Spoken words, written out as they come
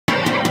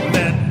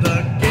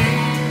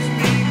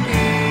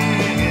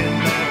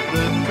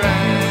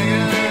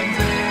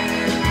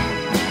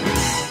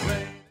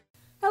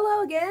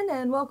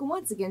and welcome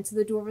once again to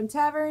the Dwarven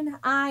Tavern.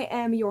 I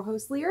am your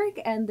host, Lyric,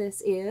 and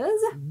this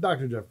is...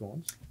 Dr. Jeff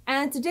Goins.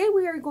 And today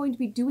we are going to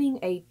be doing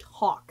a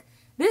talk.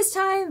 This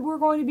time we're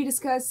going to be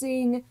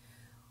discussing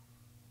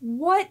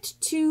what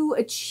to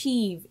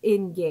achieve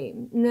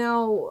in-game.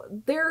 Now,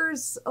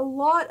 there's a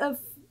lot of...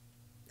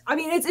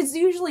 it's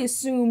usually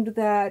assumed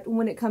that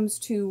when it comes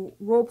to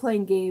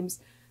role-playing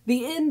games,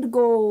 the end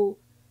goal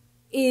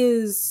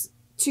is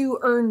to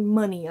earn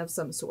money of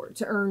some sort,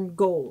 to earn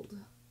gold.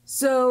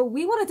 So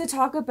we wanted to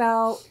talk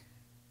about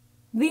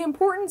the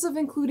importance of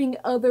including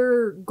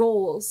other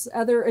goals,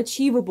 other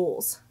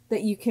achieveables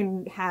that you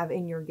can have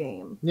in your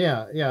game.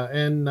 Yeah,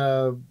 and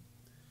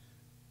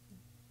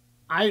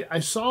I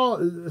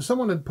saw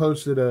someone had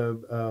posted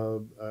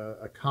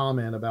a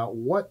comment about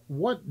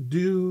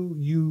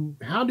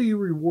how do you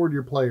reward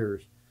your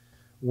players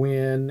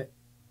when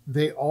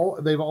they've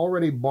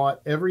already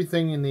bought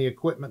everything in the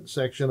equipment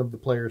section of the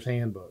player's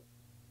handbook,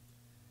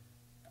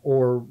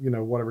 or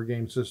whatever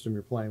game system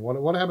you're playing.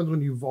 What happens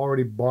when you've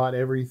already bought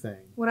everything?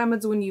 What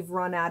happens when you've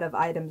run out of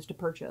items to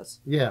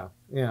purchase? Yeah,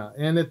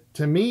 and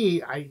to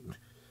me,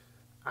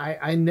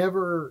 I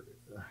never.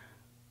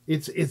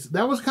 It's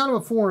that was kind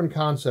of a foreign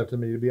concept to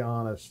me, to be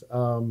honest.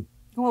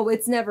 Well,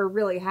 it's never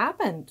really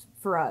happened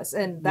for us,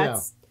 and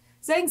that's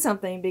saying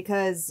something,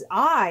 because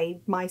I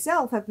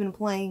myself have been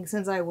playing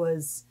since I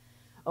was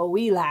a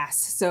wee lass,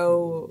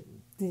 so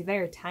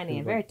very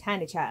tiny, very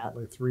tiny child.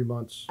 Like 3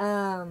 months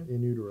in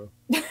utero.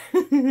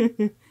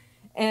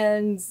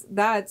 And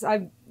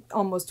I'm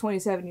almost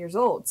 27 years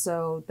old,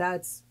 so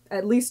that's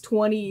at least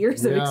 20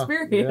 years of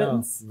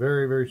experience. Yeah,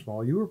 very, very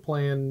small. You were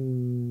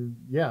playing,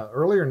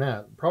 earlier than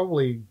that,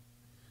 probably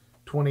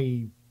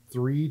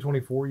 23,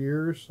 24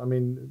 years. I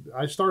mean,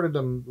 I started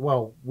them,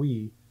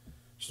 we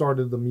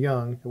started them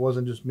young. It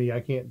wasn't just me.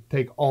 I can't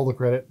take all the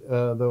credit,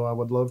 though I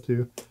would love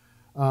to.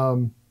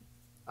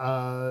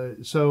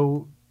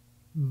 So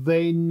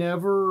they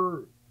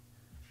never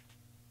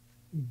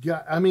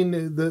got,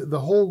 the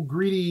whole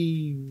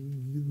greedy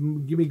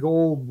give me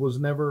gold was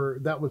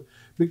never,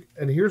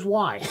 and here's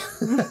why.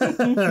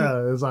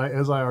 as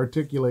I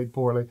articulate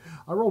poorly.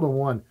 I rolled a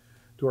 1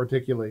 to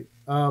articulate.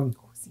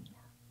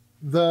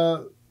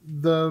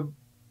 The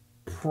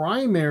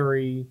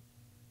primary,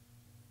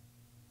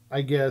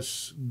 I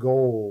guess,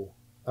 goal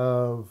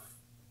of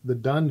the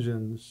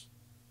dungeons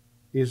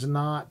is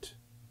not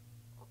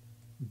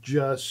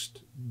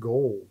just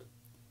gold.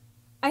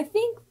 I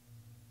think,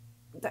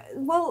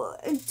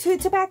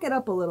 to back it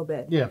up a little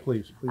bit. Yeah,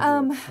 please.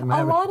 I'm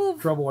having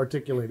trouble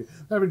articulating.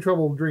 I'm having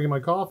trouble drinking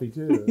my coffee,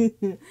 too.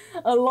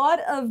 A lot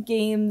of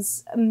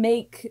games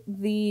make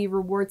the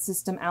reward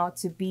system out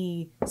to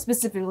be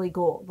specifically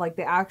gold. Like,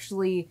 they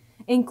actually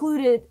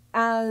include it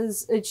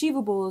as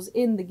achievables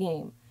in the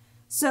game.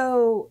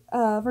 So,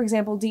 for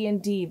example,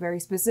 D&D very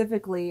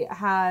specifically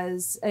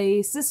has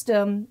a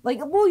system, like,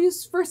 we'll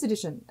use first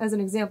edition as an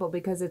example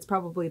because it's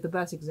probably the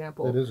best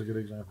example. It is a good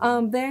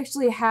example. They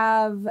actually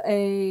have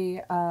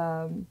a,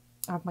 oh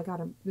my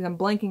god, I'm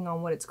blanking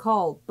on what it's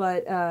called,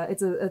 but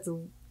it's a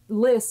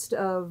list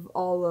of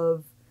all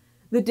of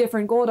the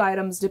different gold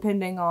items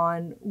depending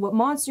on what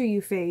monster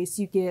you face.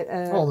 You get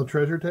the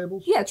treasure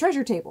tables? Yeah,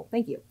 treasure table,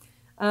 thank you.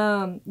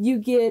 You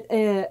get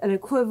an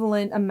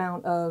equivalent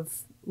amount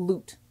of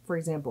loot, for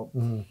example.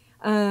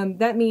 Mm-hmm.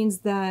 That means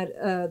that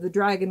the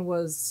dragon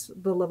was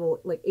the level,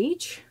 like,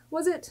 H,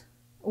 was it?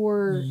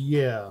 Or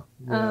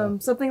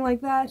something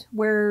like that,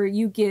 where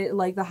you get,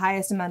 like, the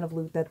highest amount of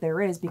loot that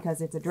there is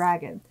because it's a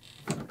dragon.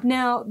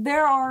 Now,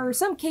 there are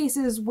some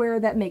cases where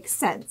that makes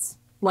sense.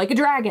 Like a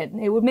dragon.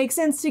 It would make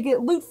sense to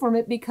get loot from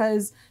it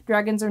because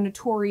dragons are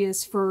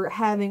notorious for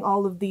having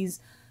all of these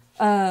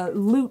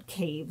loot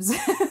caves.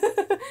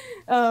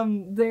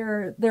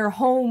 Their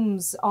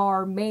homes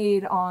are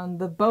made on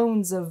the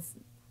bones of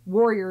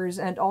warriors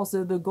and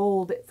also the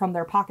gold from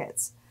their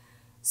pockets.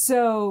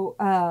 So,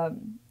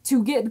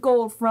 to get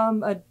gold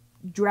from a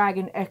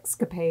dragon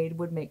escapade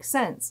would make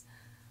sense.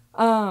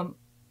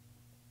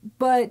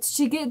 But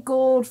to get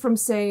gold from,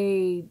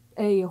 say,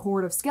 a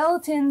horde of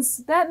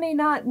skeletons, that may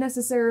not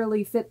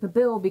necessarily fit the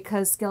bill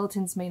because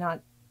skeletons may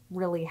not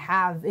really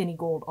have any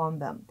gold on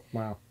them.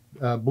 Wow.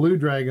 Blue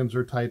dragons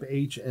are type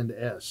H and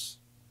S.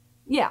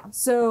 Yeah,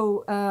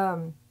 so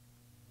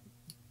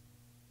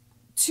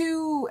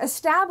to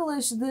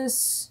establish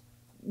this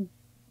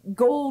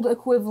gold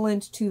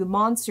equivalent to the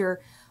monster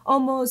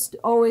almost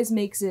always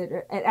makes it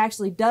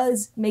actually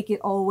does make it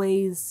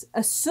always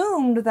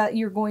assumed that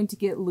you're going to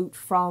get loot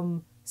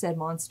from said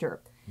monster.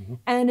 Mm-hmm.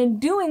 And in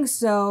doing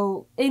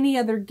so, any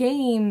other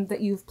game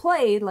that you've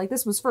played, like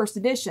this was first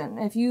edition,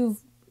 if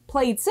you've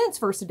played since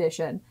first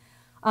edition,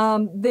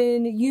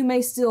 then you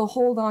may still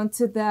hold on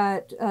to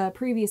that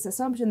previous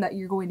assumption that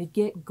you're going to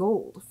get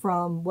gold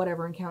from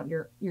whatever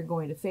encounter you're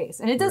going to face.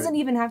 And it doesn't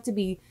even have to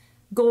be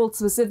gold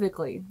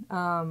specifically.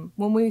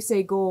 When we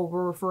say gold,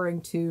 we're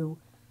referring to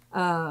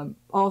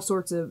all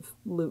sorts of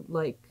loot,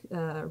 like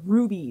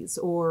rubies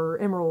or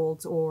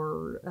emeralds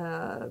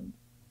or,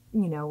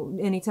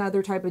 any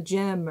other type of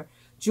gem,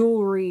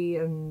 jewelry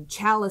and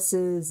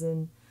chalices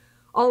and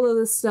all of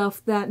the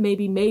stuff that may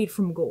be made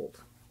from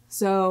gold.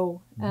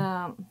 So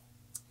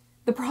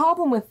the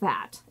problem with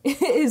that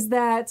is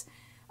that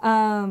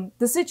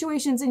the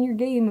situations in your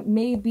game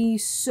may be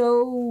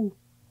so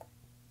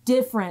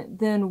different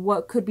than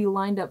what could be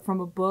lined up from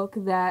a book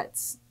that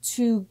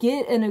to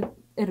get an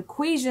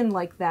equation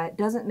like that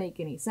doesn't make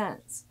any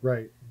sense.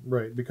 Right,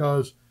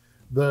 because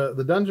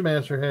the Dungeon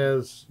Master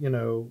has, you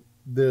know,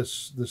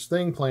 this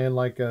thing planned.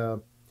 Like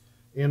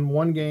in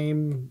one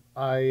game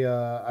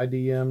I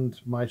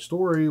DM'd, my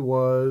story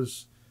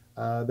was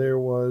there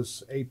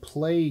was a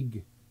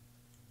plague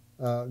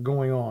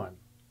going on,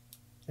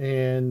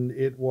 and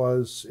it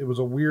was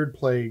a weird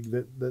plague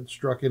that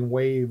struck in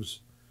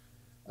waves,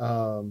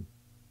 and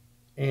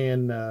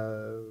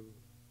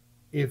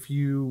if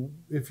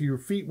your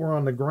feet were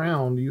on the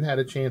ground, you had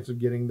a chance of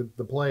getting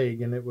the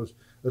plague, and it was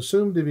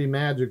assumed to be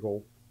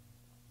magical.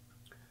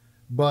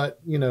 But,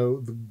 you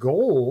know,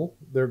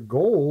 their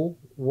goal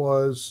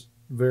was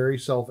very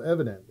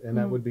self-evident, and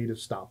that would be to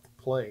stop the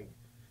plague.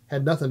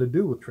 Had nothing to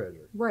do with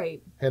treasure.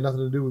 Right. Had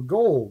nothing to do with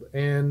gold.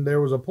 And there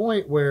was a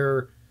point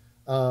where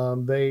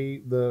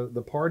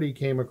the party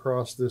came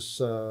across this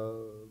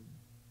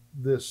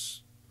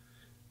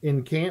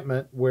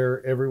encampment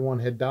where everyone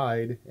had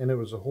died, and it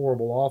was a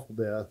horrible, awful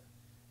death,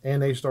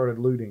 and they started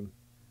looting.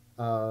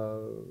 A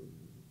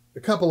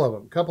couple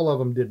of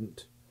them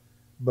didn't,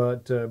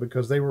 but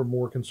because they were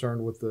more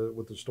concerned with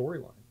the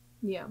storyline.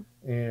 Yeah.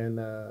 And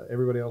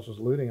everybody else was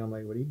looting. I'm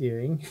like, what are you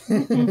doing?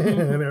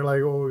 And they're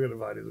like, oh, we're gonna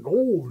find his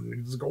gold, and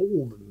it's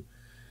gold,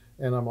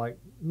 and I'm like,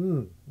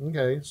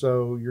 okay,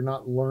 so you're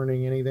not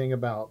learning anything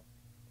about.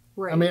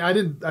 Right. I mean, I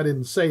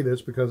didn't say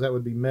this because that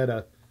would be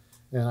meta,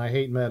 and I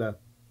hate meta.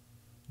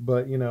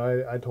 But, you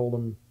know, I told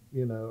them,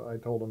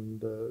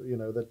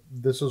 that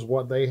this is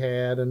what they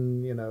had,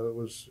 and, you know, it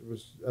was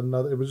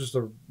just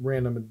a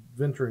random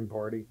adventuring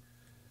party.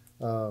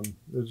 It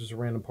was just a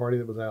random party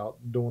that was out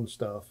doing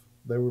stuff.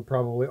 They were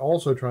probably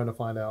also trying to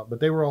find out,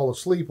 but they were all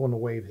asleep when the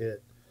wave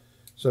hit.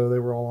 So they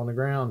were all on the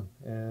ground,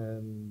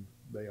 and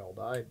they all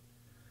died.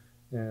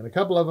 And a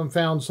couple of them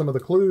found some of the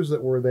clues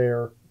that were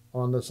there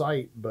on the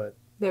site, but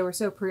they were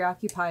so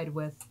preoccupied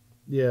with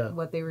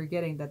what they were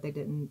getting that they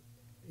didn't.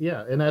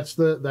 Yeah, and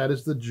that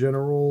is the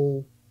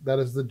general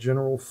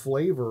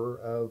flavor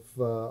of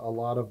a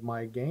lot of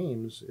my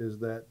games, is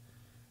that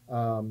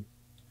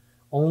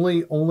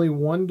only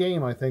one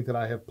game I think that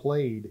I have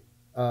played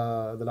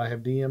that I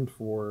have DM'd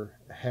for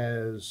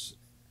has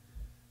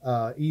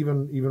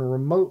even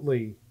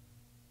remotely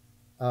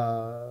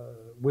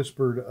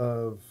whispered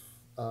of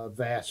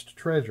vast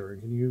treasure,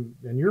 and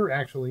you're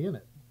actually in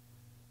it.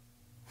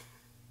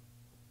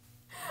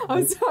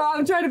 I'm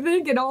trying to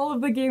think, and all of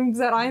the games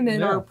that I'm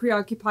in are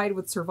preoccupied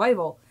with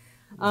survival.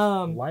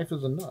 Life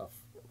is enough.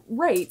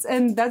 Right,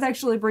 and that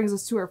actually brings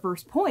us to our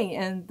first point,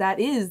 and that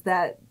is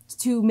that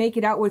to make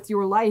it out with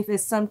your life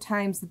is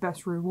sometimes the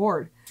best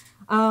reward.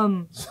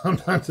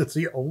 Sometimes it's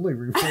the only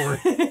reward.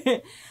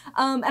 And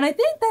I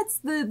think that's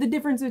the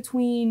difference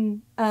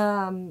between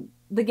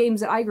the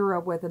games that I grew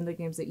up with and the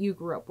games that you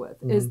grew up with,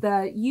 is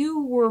that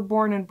you were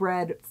born and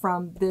bred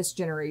from this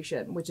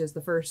generation, which is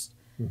the first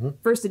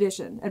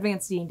edition,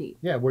 Advanced D&D.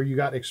 Yeah, where you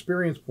got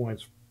experience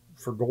points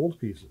for gold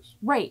pieces.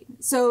 Right.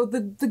 So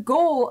the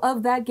goal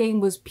of that game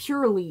was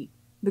purely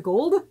the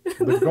gold.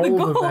 The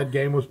goal of that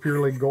game was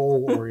purely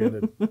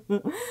goal-oriented.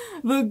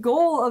 The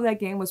goal of that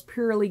game was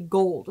purely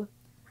gold.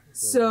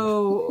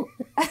 So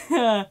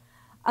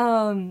from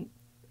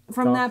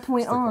that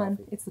point on,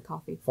 it's the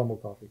coffee. Fumble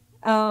coffee.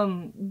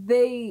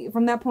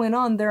 From that point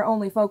on, they're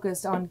only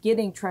focused on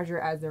getting treasure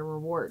as their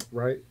reward.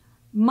 Right.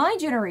 My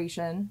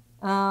generation,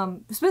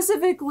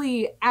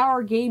 specifically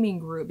our gaming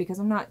group, because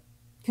I'm not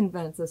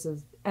convinced this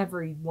is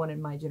everyone in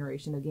my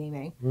generation of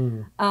gaming,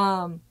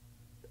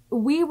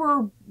 we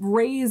were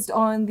raised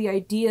on the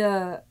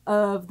idea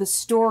of the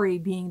story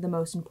being the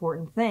most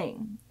important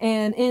thing.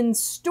 And in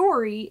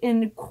story,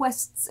 in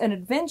quests and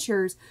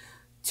adventures,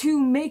 to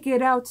make it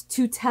out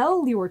to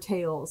tell your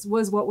tales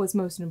was what was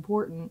most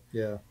important.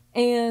 Yeah.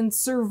 And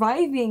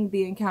surviving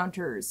the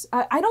encounters.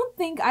 I don't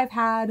think I've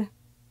had,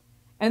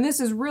 and this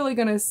is really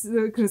gonna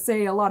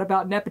say a lot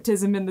about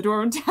nepotism in the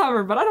Dwarven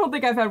Tavern, but I don't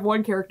think I've had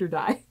one character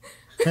die.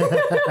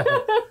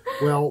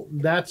 Well,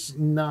 that's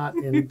not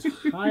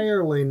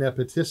entirely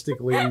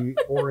nepotistically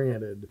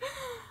oriented.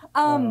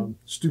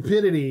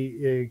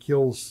 Stupidity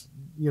kills,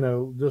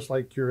 just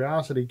like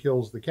curiosity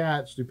kills the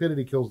cat,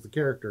 stupidity kills the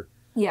character.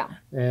 Yeah.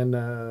 And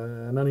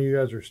none of you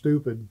guys are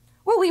stupid.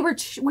 Well, we were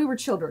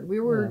children.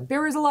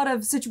 There was a lot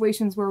of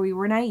situations where we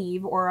were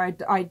naive, or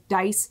our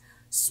dice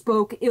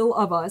spoke ill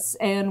of us,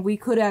 and we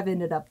could have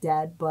ended up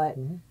dead, but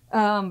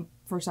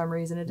for some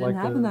reason it didn't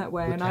happen that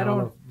way. And I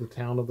don't. The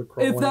town of the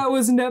crawling. If that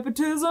was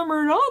nepotism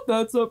or not,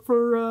 that's up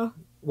for.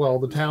 Well,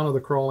 the town of the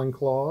crawling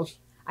claws.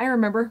 I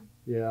remember.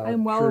 Yeah,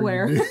 I'm well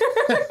aware.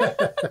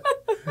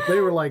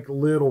 They were like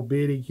little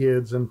bitty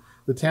kids, and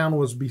the town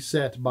was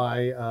beset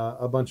by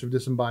a bunch of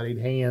disembodied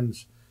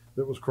hands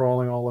that was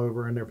crawling all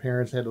over, and their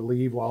parents had to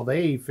leave while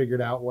they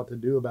figured out what to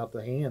do about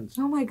the hands.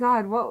 Oh my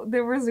God! Well,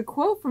 there was a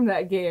quote from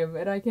that game,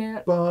 and I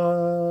can't.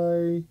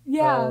 Bye.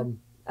 Yeah.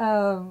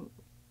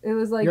 It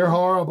was like, "You're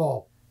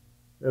horrible,"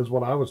 is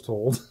what I was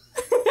told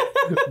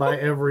by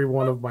every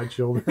one of my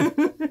children.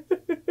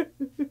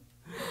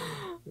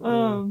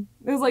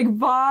 It was like,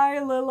 "Bye,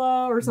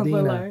 Lila," or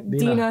something like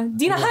Dina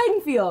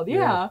Heidenfield.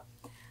 Yeah.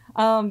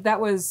 That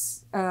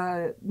was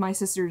my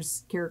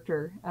sister's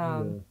character,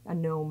 a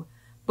gnome.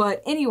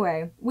 But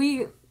anyway,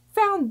 we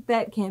found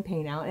that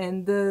campaign out,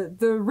 and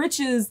the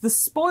riches, the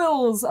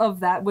spoils of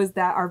that was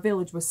that our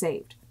village was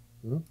saved.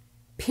 Mm-hmm.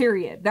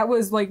 Period. That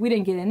was like, we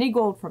didn't get any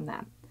gold from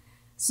that.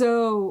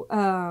 So,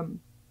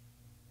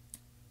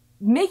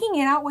 making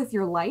it out with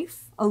your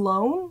life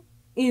alone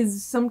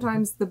is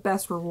sometimes the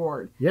best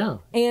reward. Yeah.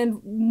 And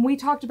we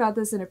talked about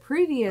this in a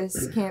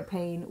previous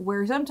campaign,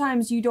 where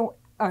sometimes you don't,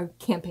 a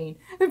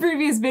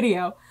previous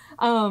video,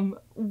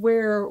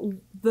 where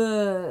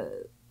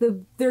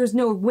there's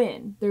no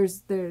win.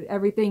 There's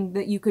everything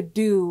that you could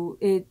do,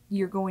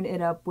 you're going to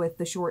end up with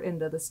the short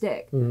end of the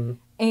stick. Mm-hmm.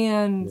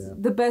 And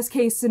the best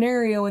case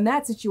scenario in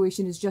that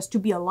situation is just to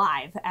be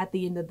alive at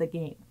the end of the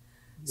game.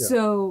 Yeah.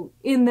 So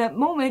in that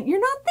moment, you're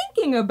not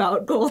thinking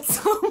about gold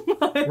so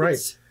much.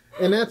 Right.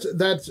 And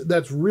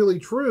that's really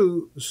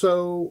true.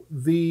 So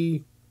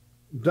the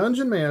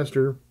dungeon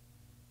master,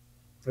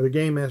 or the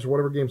game master,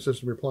 whatever game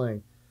system you're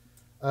playing,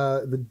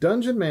 the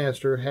dungeon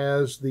master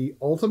has the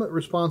ultimate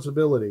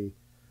responsibility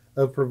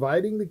of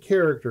providing the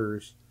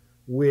characters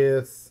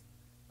with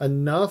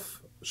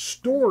enough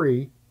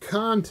story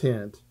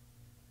content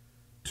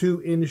to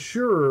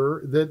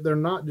ensure that they're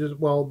not just,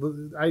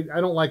 I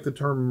don't like the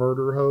term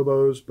murder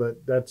hobos,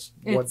 but that's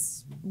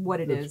what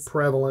it is.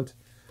 Prevalent.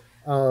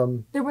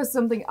 There was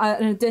something,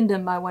 an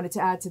addendum I wanted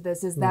to add to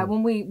this, is that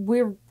when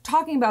we're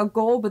talking about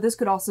gold, but this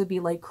could also be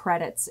like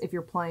credits if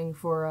you're playing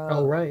for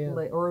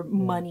or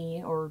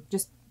money, or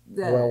just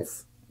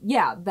wealth.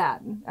 Yeah,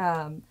 that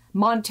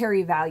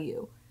monetary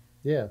value.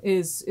 Yeah,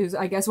 is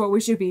I guess what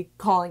we should be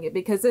calling it,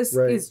 because this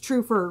is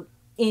true for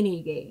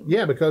any game.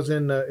 Yeah, because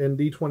in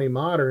D20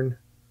 Modern,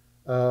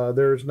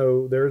 there's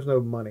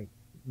no money.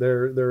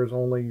 There's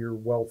only your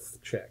wealth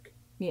check.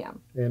 Yeah,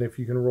 and if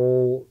you can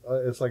roll,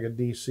 it's like a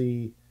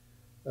DC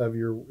of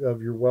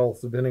your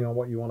wealth, depending on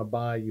what you want to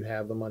buy, you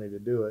have the money to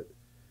do it.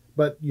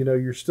 But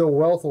you're still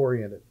wealth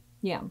oriented.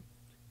 Yeah,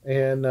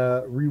 and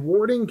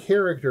rewarding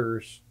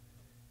characters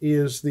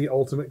is the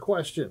ultimate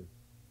question.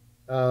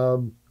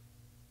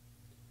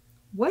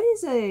 What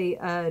is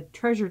a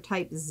treasure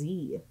type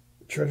Z?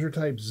 Treasure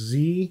type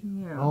Z?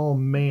 Yeah. Oh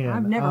man,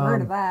 I've never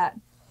heard of that.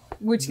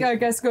 Which I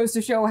guess goes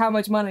to show how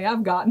much money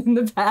I've gotten in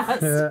the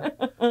past.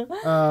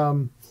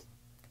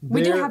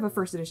 We do have a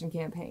first edition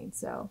campaign,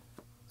 so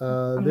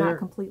I'm not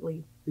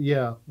completely.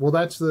 Yeah, well,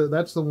 that's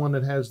the one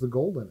that has the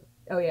gold in it.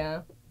 Oh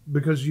yeah.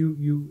 Because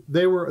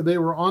they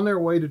were on their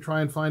way to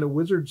try and find a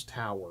wizard's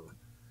tower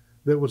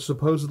that was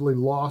supposedly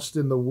lost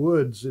in the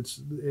woods.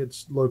 Its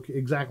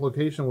exact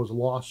location was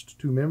lost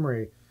to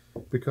memory,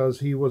 because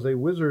he was a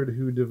wizard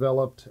who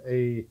developed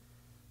a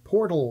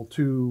portal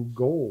to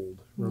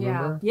gold.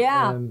 Remember?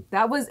 Yeah. And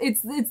that was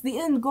it's the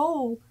end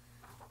goal,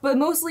 but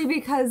mostly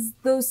because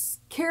those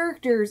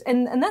characters,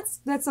 and that's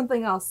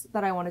something else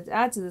that I wanted to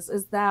add to this,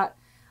 is that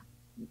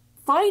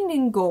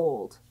finding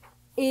gold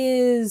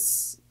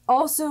is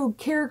also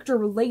character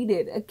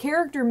related. A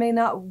character may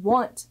not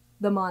want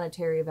the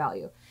monetary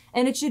value,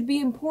 and it should be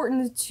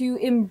important to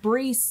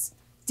embrace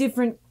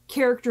different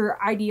character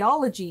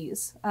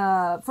ideologies.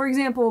 For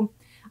example,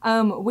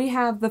 we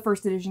have the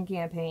first edition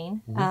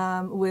campaign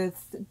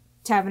with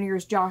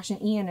Taverneers Josh and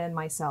Ian and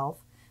myself,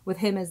 with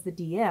him as the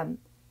DM.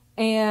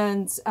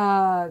 And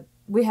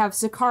we have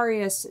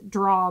Sicarius,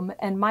 Drom,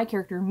 and my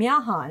character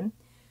Miahan,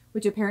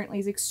 which apparently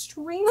is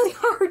extremely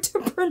hard to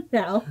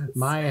pronounce.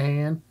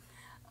 Miahan.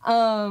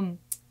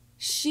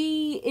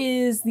 She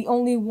is the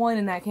only one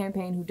in that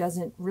campaign who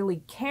doesn't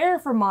really care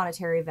for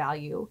monetary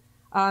value.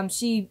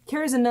 She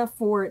cares enough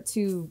for it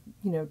to,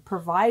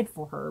 provide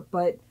for her,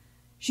 but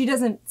she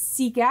doesn't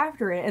seek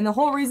after it. And the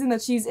whole reason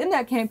that she's in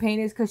that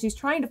campaign is because she's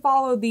trying to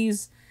follow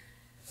these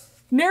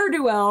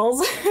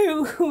ne'er-do-wells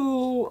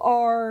who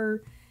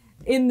are,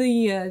 in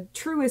the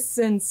truest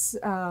sense,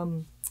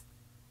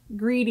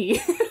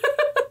 greedy.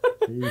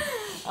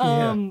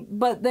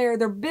 But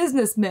they're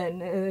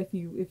businessmen, if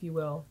you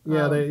will.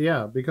 Yeah,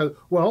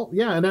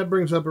 and that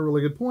brings up a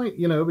really good point,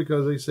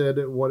 because they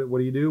said, what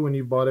do you do when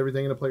you've bought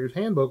everything in a player's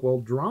handbook? Well,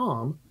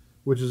 Drom,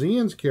 which is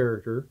Ian's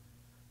character,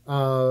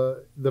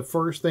 the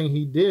first thing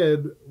he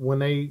did when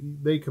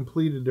they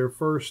completed their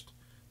first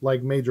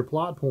major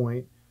plot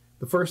point,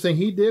 the first thing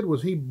he did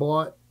was he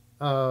bought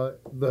the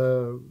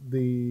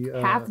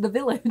half the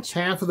village,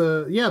 half of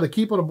the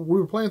keep we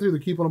were playing through the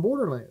keep on the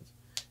Borderlands.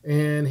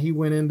 And he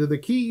went into the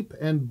keep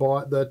and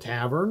bought the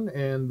tavern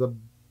and the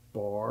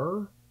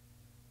bar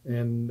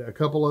and a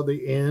couple of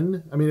the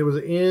inn. I mean, it was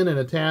an inn and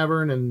a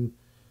tavern and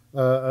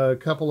a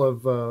couple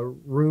of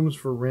rooms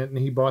for rent, and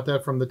he bought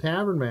that from the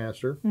tavern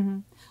master. Mm-hmm.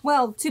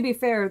 Well, to be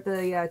fair,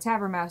 the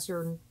tavern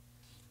master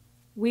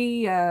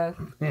we bought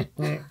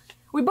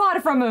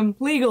it from him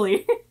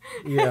legally.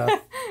 Yeah.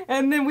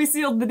 And then we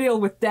sealed the deal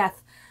with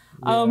death.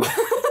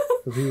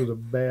 Because he was a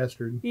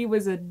bastard. He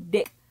was a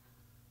dick.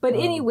 But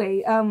anyway,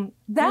 he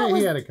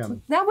had it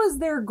coming. That was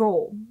their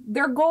goal.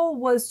 Their goal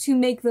was to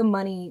make the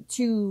money,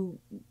 to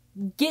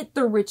get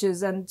the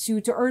riches, and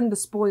to earn the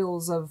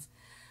spoils of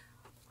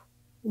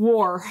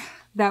war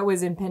that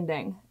was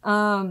impending.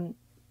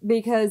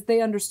 Because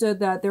they understood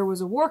that there was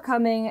a war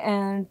coming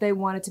and they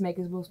wanted to make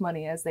as much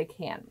money as they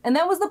can. And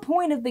that was the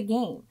point of the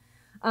game,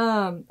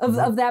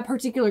 of that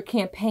particular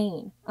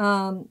campaign.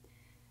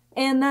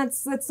 And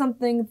that's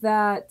something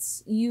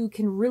that you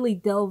can really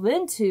delve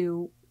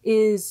into,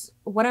 is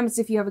what happens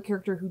if you have a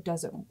character who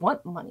doesn't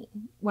want money?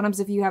 What happens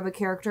if you have a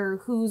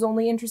character who's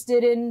only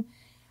interested in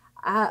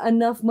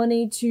enough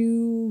money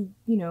to,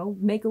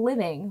 make a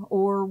living?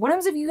 Or what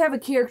happens if you have a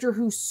character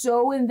who's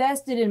so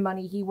invested in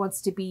money he wants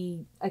to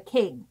be a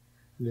king?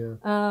 Yeah.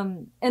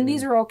 And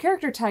these are all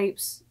character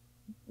types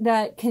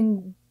that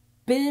can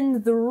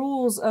bend the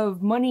rules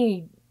of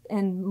money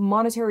and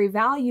monetary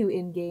value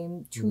in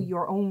game to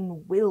your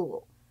own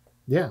will.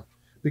 Yeah,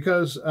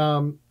 because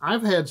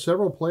I've had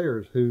several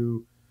players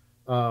who,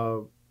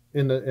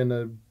 in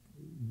the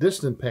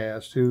distant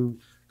past, who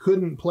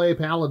couldn't play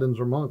paladins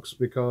or monks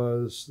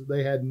because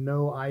they had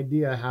no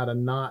idea how to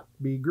not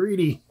be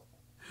greedy.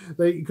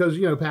 Because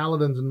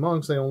paladins and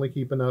monks, they only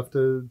keep enough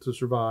to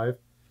survive,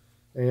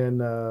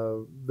 and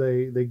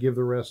they give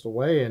the rest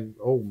away. And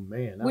oh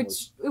man,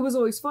 it was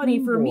always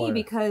funny for me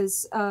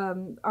because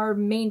our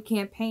main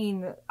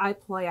campaign, I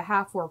play a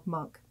half-orc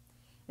monk,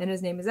 and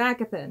his name is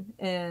Akathan,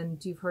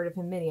 and you've heard of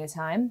him many a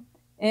time.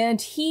 And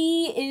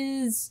he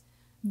is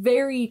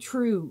very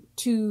true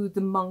to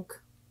the monk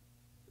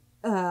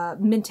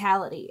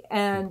mentality,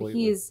 and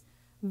Completely. he is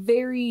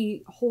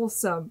very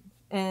wholesome,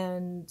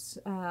 and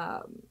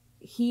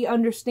he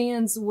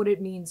understands what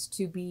it means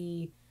to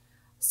be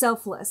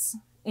selfless,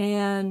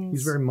 and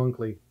he's very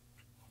monkly.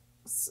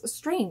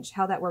 Strange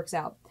how that works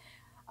out.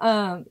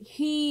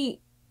 He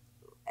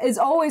is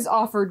always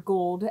offered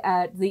gold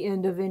at the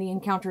end of any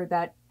encounter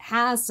that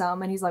has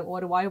some, and he's like, what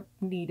do I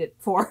need it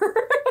for?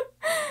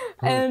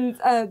 And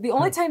the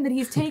only time that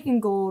he's taken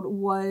gold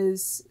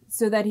was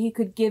so that he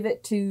could give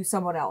it to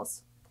someone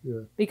else.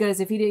 Yeah. Because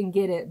if he didn't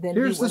get it, then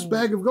here's this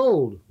bag of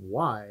gold.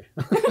 Why?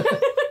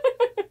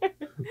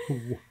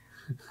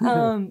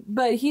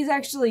 But he's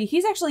actually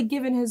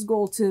given his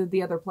gold to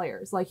the other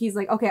players. Like, he's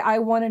like, okay, I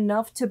want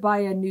enough to buy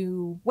a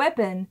new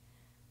weapon,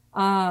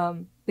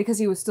 because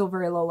he was still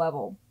very low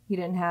level. He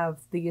didn't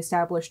have the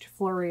established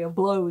flurry of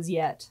blows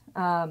yet.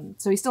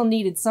 So he still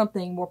needed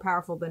something more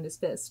powerful than his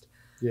fist.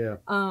 Yeah.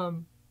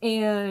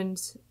 And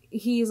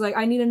he's like,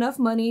 I need enough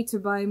money to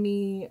buy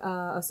me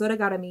a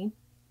sodagarami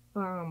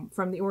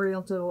from the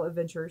Oriental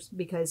Adventures,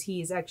 because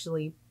he's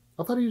actually...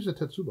 I thought he used a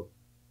tetsubo.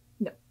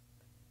 No.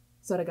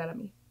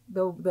 Sodagarami.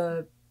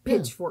 The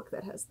pitchfork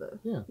that has the...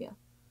 Yeah.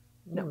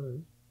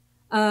 No.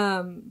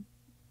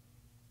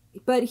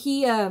 But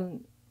he...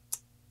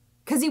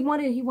 because he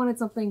wanted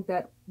something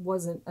that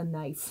wasn't a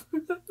knife.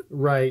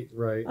 Right.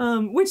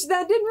 Which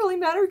that didn't really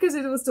matter because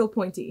it was still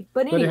pointy.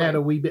 But anyway. But it had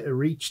a wee bit of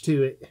reach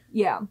to it.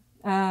 Yeah.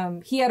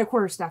 He had a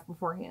quarterstaff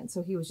beforehand,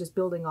 so he was just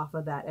building off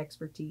of that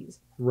expertise.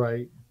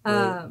 Right.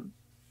 But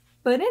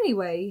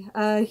anyway,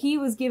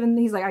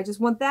 he's like, I just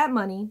want that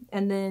money,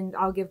 and then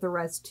I'll give the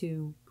rest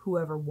to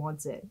whoever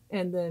wants it.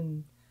 And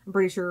then I'm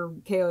pretty sure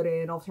Coyote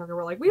and Ulfsharker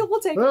were like,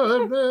 we'll take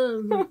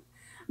it.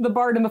 The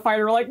bard and the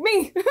fighter were like,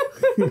 me.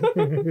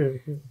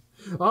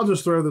 I'll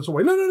just throw this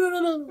away.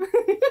 No.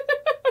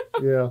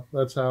 Yeah,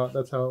 that's how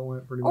it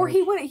went pretty much. Or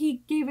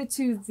he gave it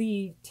to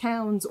the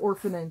town's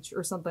orphanage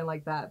or something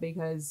like that,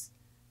 because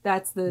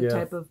that's the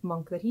type of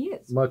monk that he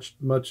is.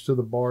 Much to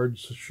the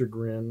bard's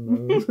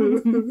chagrin.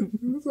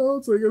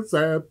 I'll sing a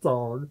sad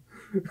song.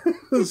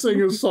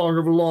 Sing a song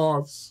of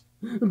loss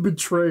and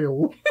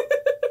betrayal.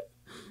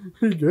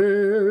 He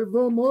gave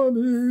the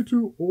money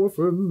to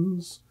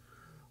orphans.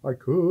 I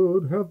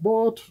could have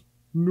bought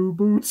new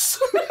boots.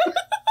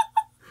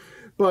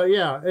 But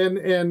yeah,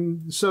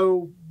 and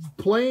so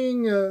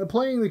playing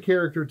the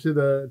character to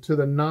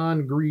the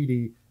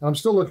non-greedy. I'm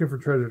still looking for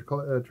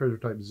treasure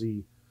type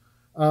Z.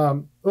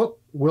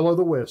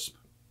 Will-o'-the-wisp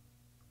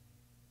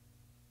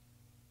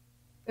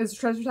is a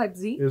treasure type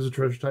Z. Is a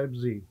treasure type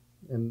Z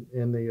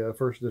in the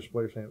first edition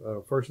player's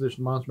first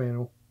edition monster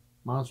manual.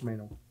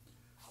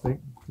 I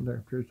think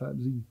there, treasure type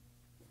Z.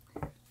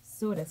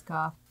 So it is,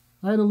 Ka.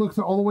 I had to look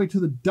all the way to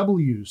the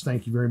W's.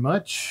 Thank you very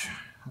much.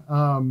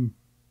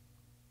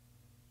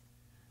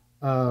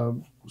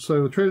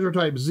 So treasure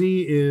type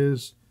Z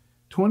is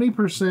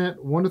 20%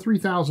 1 to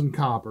 3,000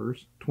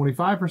 coppers,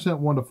 25%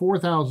 1 to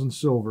 4,000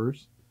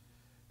 silvers,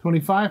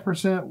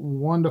 25%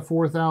 1 to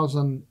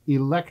 4,000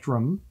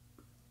 electrum,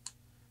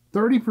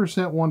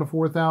 30% 1 to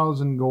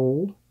 4,000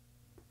 gold,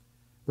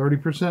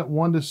 30%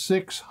 1 to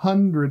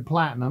 600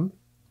 platinum,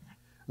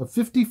 a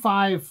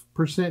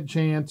 55%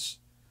 chance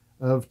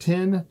of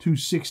 10 to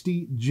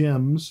 60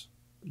 gemstones,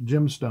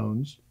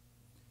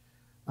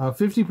 a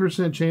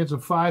 50% chance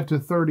of 5 to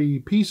 30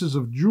 pieces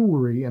of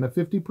jewelry, and a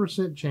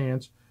 50%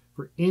 chance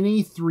for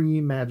any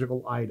 3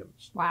 magical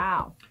items.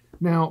 Wow.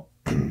 Now,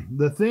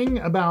 the thing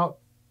about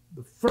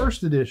the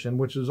first edition,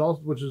 which is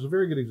a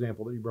very good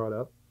example that you brought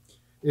up,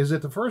 is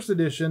that the first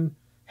edition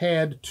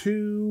had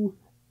 2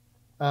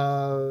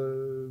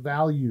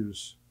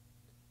 values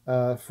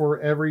for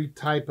every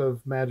type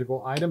of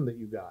magical item that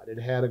you got. It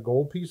had a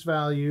gold piece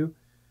value,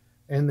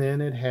 and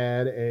then it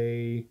had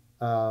a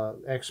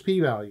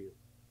XP value,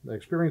 the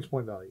experience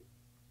point value.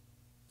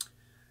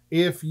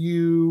 If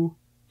you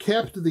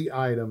kept the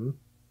item,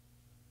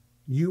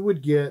 you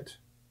would get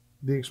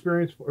the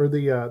experience or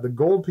the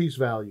gold piece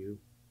value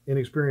in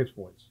experience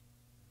points.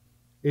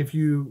 If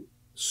you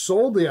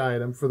sold the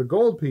item for the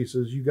gold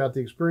pieces, you got the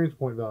experience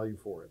point value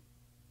for it.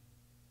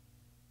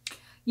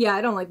 Yeah,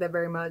 I don't like that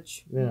very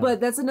much. Yeah. But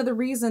that's another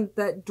reason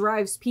that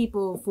drives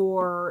people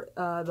for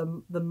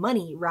the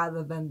money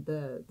rather than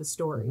the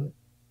story.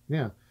 Mm-hmm.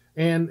 Yeah.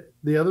 And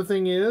the other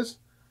thing is,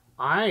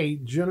 I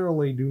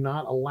generally do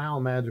not allow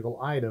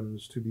magical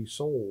items to be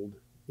sold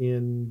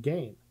in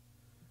game.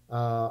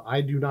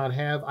 I do not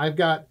have... I've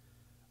got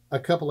a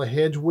couple of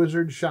hedge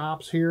wizard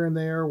shops here and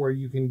there where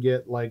you can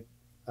get like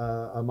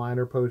a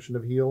minor potion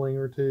of healing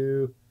or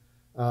 2.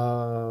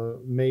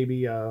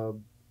 Maybe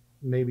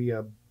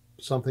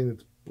something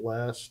that's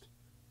blessed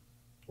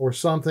or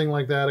something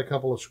like that, a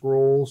couple of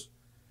scrolls.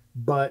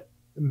 But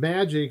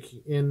magic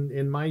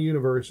in my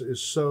universe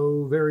is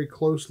so very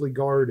closely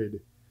guarded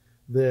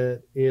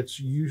that it's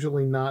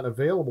usually not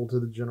available to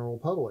the general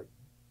public.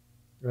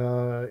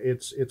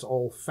 It's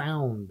all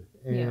found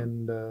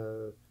and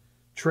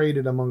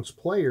traded amongst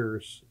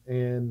players,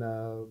 and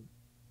other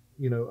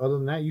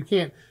than that, you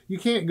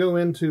can't go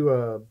into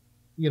a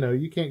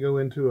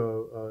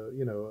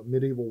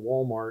medieval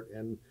Walmart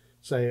and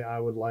say, I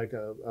would like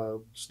a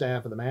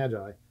staff of the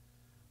Magi.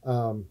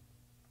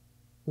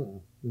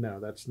 No,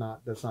 that's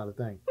not a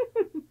thing.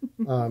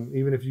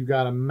 Even if you've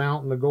got a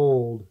mountain of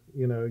gold,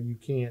 you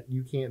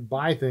can't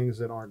buy things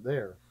that aren't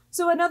there.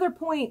 So another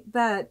point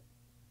that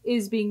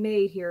is being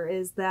made here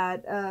is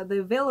that the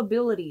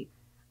availability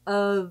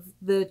of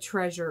the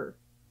treasure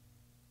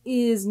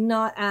is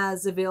not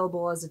as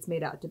available as it's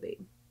made out to be.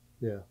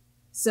 Yeah.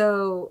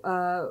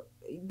 So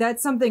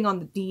that's something on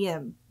the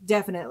DM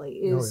definitely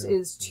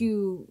is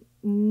to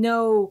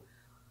know.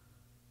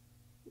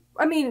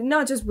 I mean,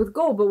 not just with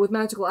gold, but with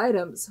magical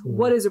items,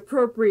 what is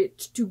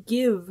appropriate to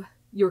give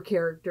your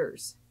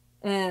characters.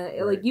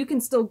 And like you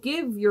can still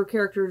give your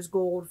characters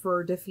gold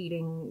for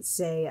defeating,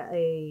 say,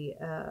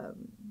 a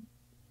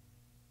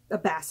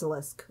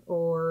basilisk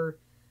or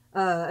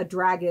a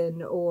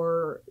dragon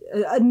or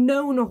a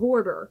known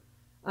hoarder.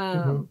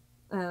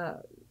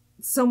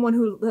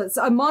 Someone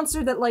a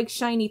monster that likes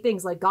shiny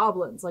things like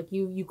goblins. Like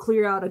you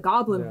clear out a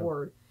goblin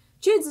horde.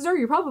 Chances are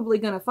you're probably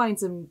going to find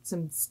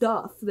some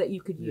stuff that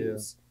you could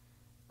use.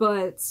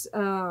 But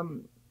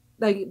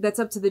like that's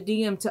up to the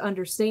DM to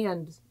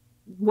understand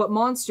what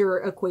monster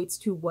equates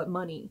to what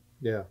money.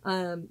 Yeah.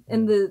 And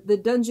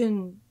the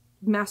Dungeon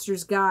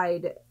Master's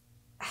Guide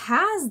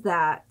has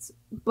that,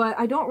 but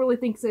I don't really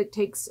think that it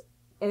takes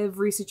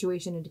every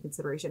situation into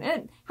consideration.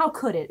 And how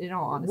could it, in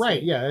all honesty?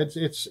 Right, yeah.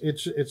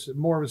 It's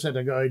more of a set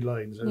of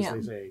guidelines, as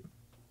they say.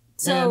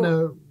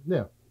 So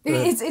and,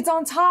 it's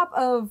on top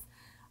of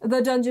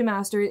the Dungeon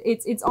Master.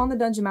 It's on the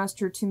Dungeon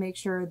Master to make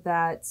sure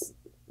that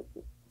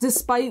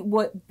despite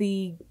what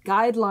the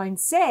guidelines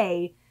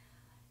say,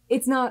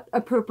 it's not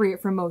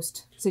appropriate for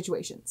most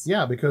situations.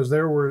 Yeah, because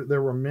there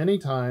were many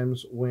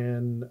times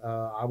when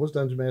I was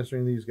dungeon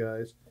mastering these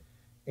guys,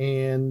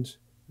 and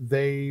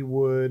they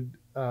would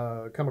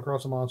come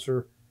across a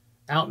monster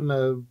out in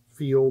a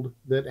field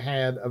that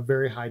had a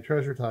very high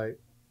treasure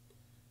type,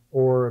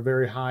 or a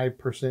very high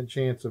 %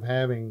 chance of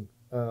having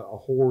a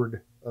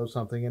hoard of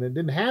something, and it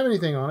didn't have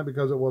anything on it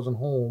because it wasn't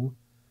home,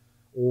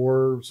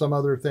 or some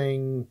other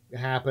thing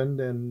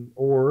happened,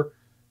 or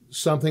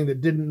something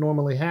that didn't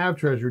normally have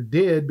treasure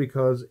did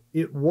because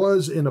it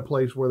was in a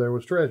place where there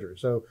was treasure.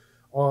 So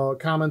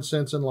common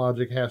sense and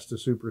logic has to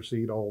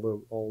supersede all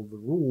the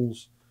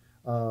rules,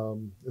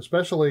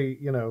 especially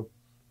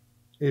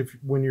if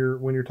when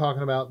you're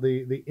talking about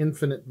the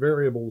infinite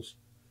variables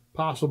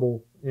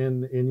possible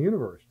in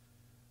universe,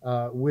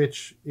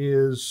 which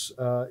is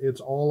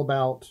it's all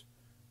about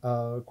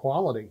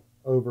quality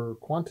over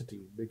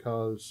quantity,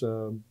 because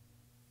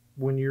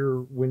when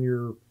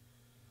your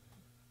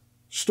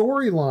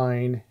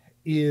storyline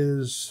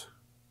is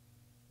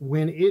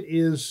when it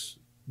is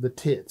the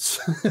tits,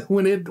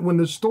 when the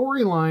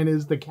storyline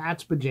is the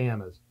cat's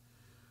pajamas,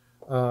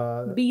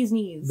 bee's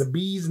knees, the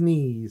bee's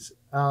knees,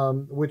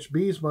 which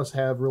bees must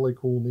have really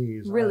cool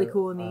knees.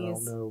 Cool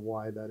knees. I don't know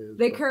why that is.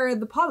 They carry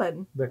the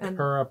pollen.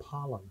 Carry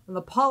pollen. And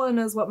the pollen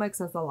is what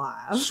makes us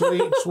alive.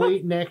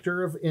 sweet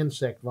nectar of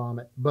insect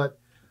vomit. But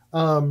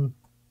the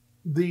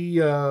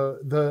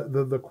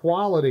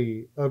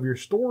quality of your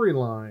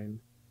storyline,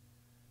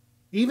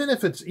 even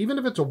if it's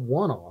a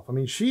one-off. I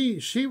mean,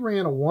 she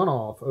ran a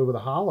one-off over the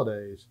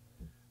holidays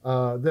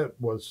that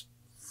was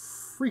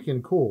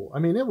freaking cool. I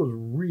mean, it was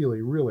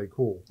really, really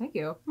cool. Thank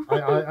you.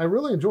 I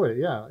really enjoyed it.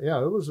 Yeah,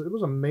 yeah, it was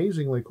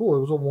amazingly cool.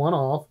 It was a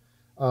one-off.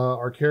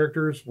 Our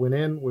characters went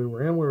in, we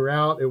were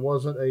out. It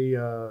wasn't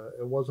an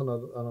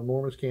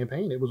enormous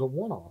campaign. It was a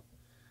one-off,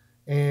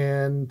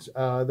 and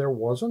there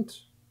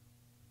wasn't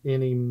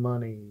any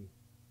money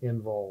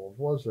involved,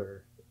 was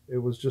there? It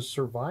was just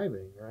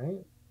surviving,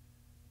 right?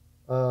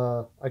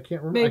 I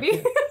can't remember.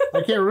 Maybe.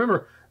 I can't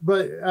remember.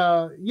 But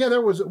yeah,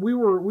 there was. We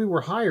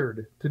were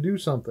hired to do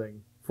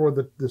something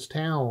for this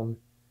town,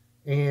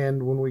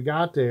 and when we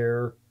got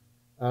there,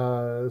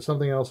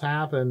 something else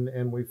happened,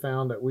 and we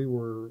found that we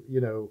were,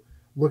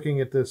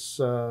 looking at this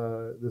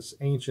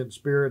ancient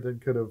spirit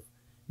that could have,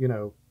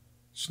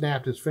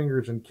 snapped his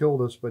fingers and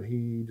killed us, but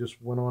he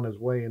just went on his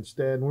way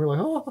instead. And we were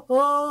like,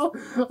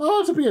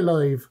 oh, to be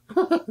alive.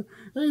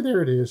 Hey,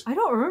 there it is. I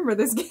don't remember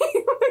this game.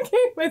 What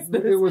game was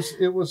this?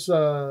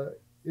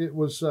 It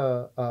was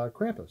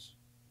Krampus.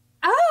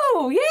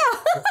 Oh,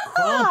 yeah.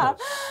 Krampus.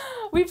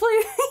 We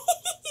played.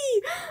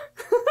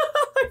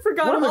 I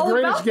forgot all about that. One of the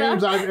greatest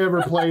games I've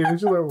ever played.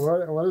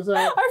 What is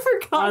that? I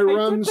forgot. I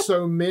run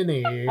so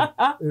many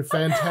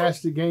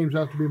fantastic games. I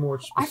have to be more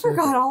specific. I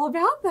forgot all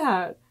about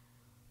that.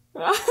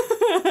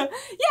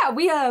 Yeah,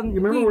 we You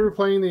remember we were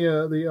playing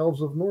the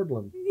Elves of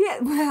Nordland?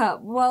 Yeah,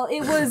 well,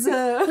 it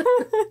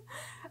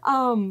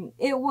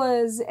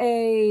was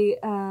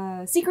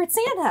a Secret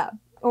Santa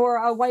or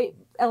a White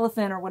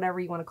Elephant or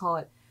whatever you want to call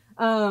it.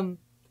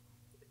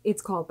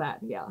 It's called that,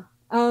 yeah.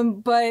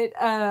 But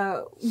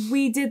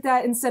we did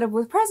that instead of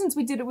with presents,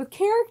 we did it with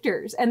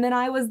characters, and then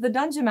I was the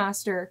dungeon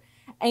master,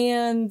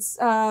 and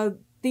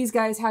these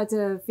guys had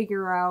to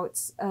figure out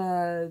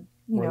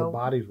where the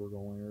bodies were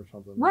going or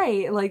something.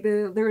 Right, like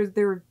there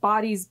were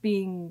bodies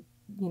being,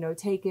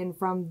 taken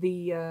from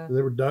the...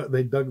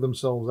 They dug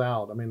themselves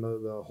out. I mean,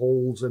 the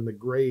holes in the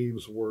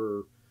graves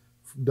were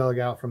dug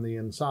out from the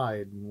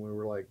inside, and we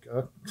were like,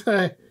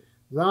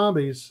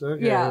 zombies.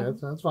 Okay, yeah.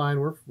 That's fine.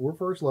 We're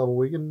first level.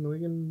 We can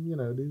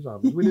do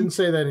zombies. We didn't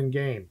say that in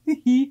game.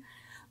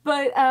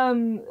 But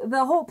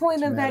the whole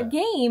point of that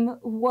game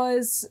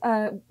was,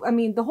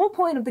 the whole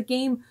point of the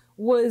game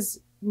was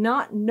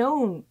not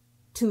known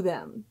to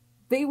them.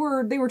 They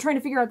were trying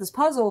to figure out this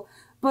puzzle,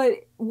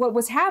 but what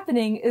was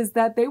happening is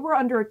that they were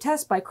under a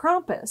test by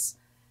Krampus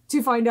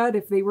to find out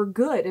if they were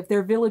good, if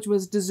their village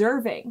was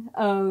deserving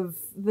of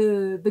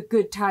the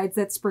good tides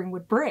that spring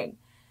would bring.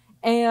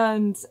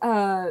 And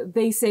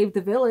they saved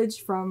the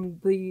village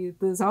from the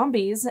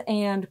zombies,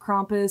 and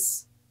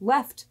Krampus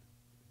left.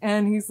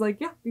 And he's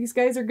like, yeah, these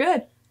guys are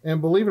good.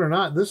 And believe it or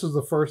not, this is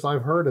the first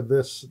I've heard of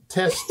this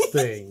test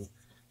thing.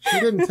 She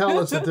didn't tell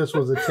us that this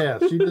was a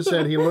test. She just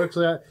said he looks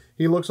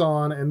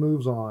on and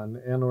moves on.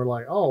 And we're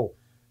like, oh,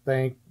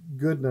 thank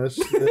goodness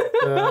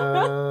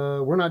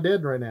that, we're not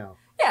dead right now.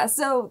 Yeah,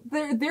 so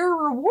their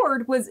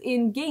reward was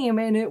in game,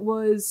 and it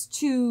was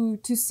to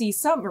see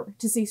summer,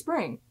 to see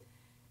spring.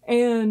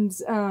 And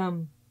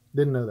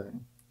didn't know that.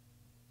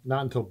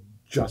 Not until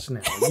just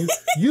now.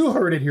 You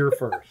heard it here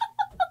first.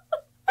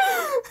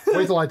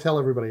 Wait till I tell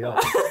everybody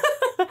else.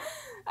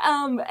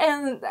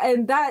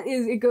 And that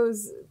is, it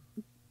goes,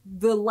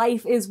 the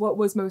life is what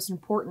was most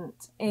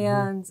important.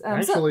 And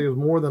actually, it was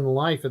more than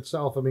life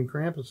itself. I mean,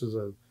 Krampus is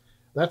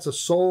that's a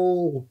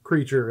soul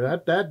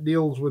creature. That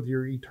deals with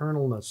your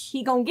eternalness.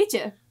 He gonna get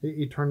you.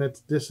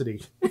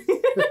 Eternicity.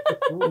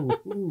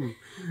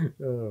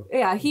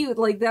 Yeah, he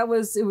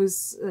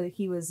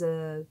he was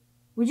a.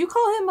 Would you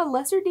call him a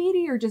lesser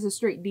deity or just a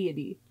straight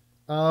deity?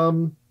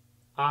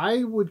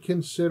 I would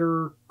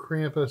consider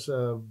Krampus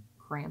a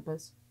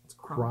Krampus. It's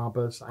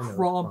Krampus. I know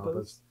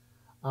Krampus.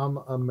 I'm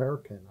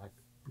American.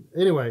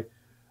 Anyway,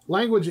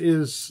 language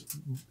is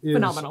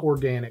phenomenal.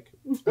 Organic.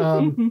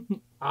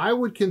 I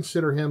would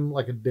consider him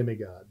like a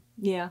demigod.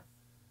 Yeah.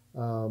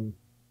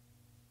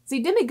 See,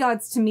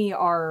 demigods to me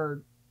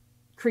are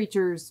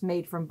creatures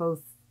made from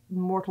both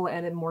mortal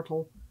and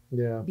immortal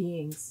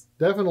beings.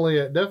 Definitely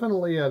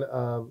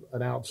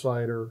an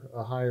outsider,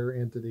 a higher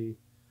entity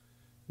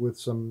with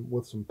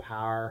some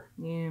power.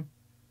 Yeah.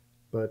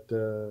 But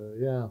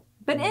yeah.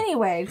 But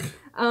anyway,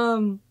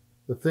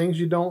 the things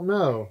you don't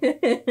know.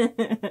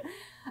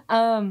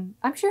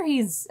 I'm sure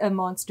he's a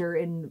monster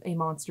in a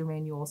monster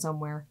manual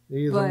somewhere.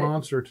 He is a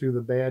monster to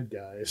the bad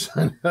guys.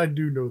 I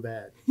do know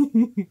that.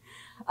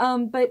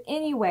 But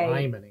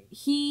anyway,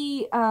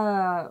 he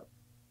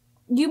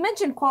you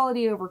mentioned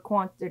quality over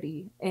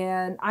quantity,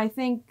 and I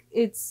think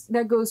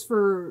that goes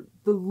for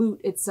the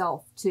loot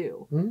itself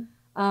too.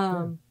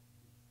 Mm-hmm.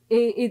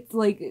 It's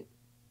like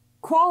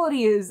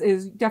quality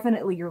is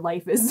definitely your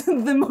life is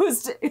the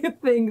most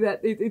thing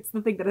that it's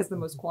the thing that has the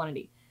most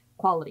quality,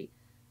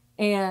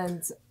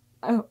 and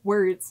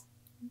words.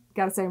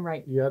 Gotta say them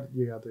right. Yeah,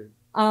 you got to.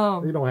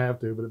 You don't have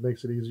to, but it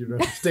makes it easier to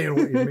understand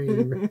what you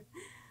mean.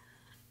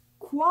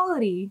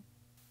 Quality,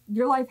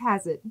 your life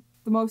has it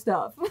the most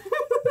of.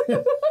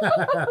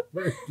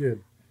 Very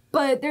good.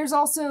 But there's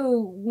also,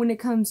 when it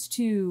comes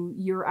to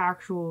your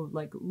actual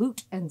like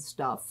loot and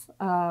stuff,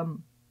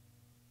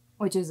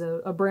 which is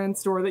a brand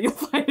store that you'll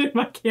find in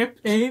my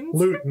campaigns.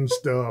 Loot and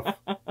stuff.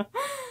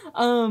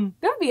 That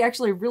would be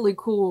actually really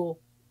cool,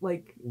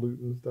 like Loot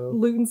and stuff.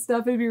 loot and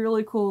stuff. It'd be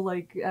really cool,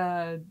 like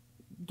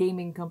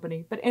gaming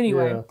company. But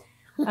anyway,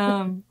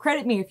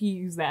 credit me if you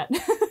use that.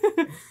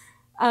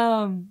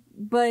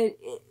 But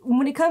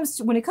when it comes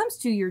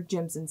to your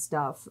gyms and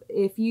stuff,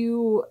 if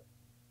you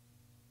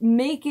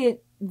make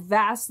it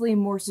vastly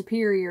more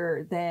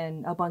superior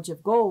than a bunch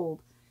of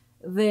gold,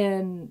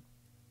 then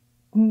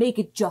make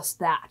it just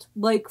that.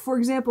 Like, for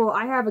example,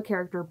 I have a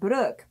character,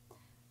 Brooke,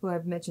 who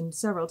I've mentioned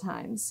several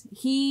times.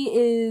 He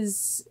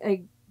is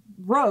a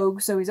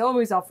rogue, so he's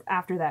always off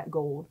after that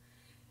gold.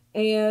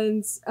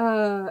 And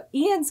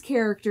Ian's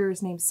character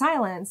is named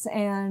Silence,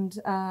 and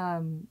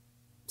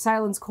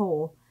Silence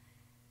Cole.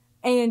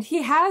 And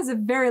he has a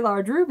very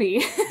large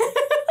ruby.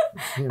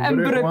 And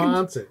Brooke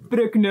wants it.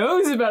 Brooke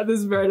knows about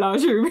this very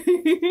large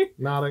ruby.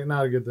 Not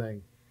a good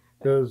thing.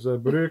 Because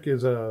Brooke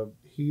is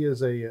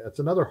it's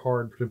another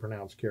hard to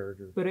pronounce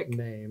character Brooke.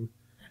 name.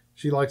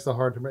 She likes the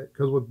hard to make,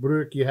 because with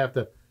Brooke you have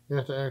to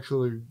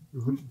actually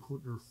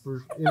put your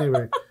first,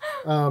 anyway.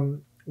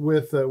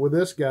 With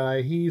this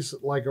guy, he's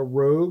like a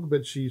rogue,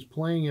 but she's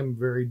playing him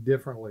very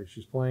differently.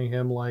 She's playing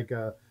him like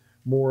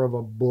more of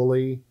a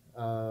bully.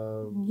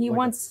 A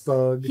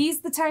thug. He's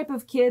the type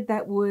of kid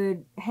that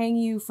would hang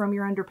you from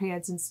your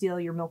underpants and steal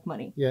your milk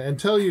money. Yeah, and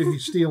tell you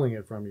he's stealing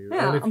it from you.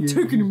 Yeah, and I'm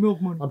taking your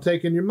milk money. I'm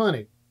taking your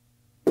money.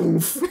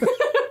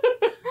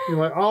 You're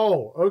like,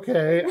 oh,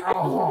 okay.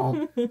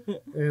 Oh.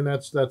 And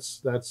that's him.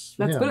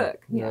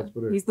 Brooke. Yeah, that's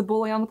Brooke. He's the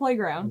bully on the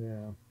playground.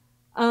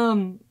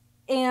 Yeah.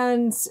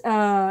 And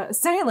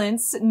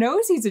Silence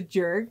knows he's a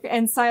jerk,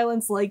 and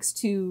Silence likes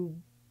to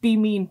be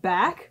mean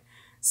back.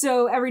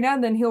 So every now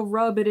and then he'll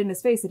rub it in his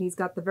face that he's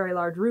got the very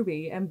large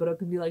ruby, and Brooke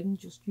can be like,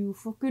 just you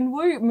fucking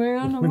wait,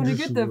 man. I'm gonna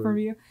get that from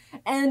you.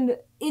 And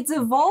it's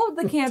evolved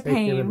the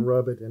campaign. Take it and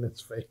rub it in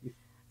its face.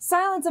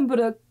 Silence and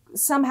Brooke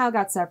somehow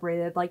got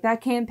separated. Like, that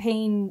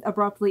campaign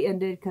abruptly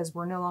ended because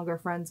we're no longer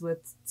friends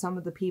with some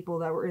of the people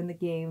that were in the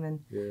game, and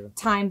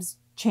times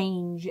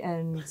change,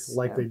 and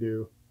like they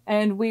do.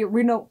 And we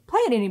don't play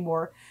it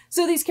anymore.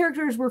 So these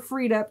characters were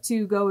freed up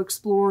to go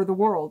explore the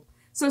world.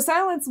 So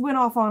Silence went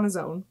off on his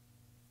own.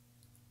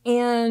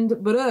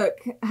 And Brooke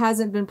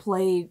hasn't been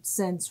played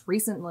since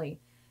recently.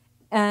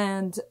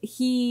 And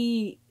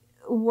he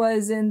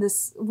was in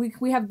this...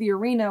 We have the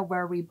arena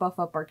where we buff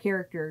up our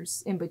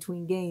characters in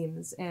between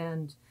games.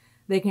 And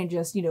they can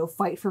just,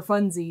 fight for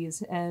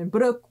funsies. And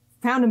Brooke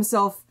found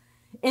himself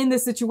in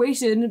this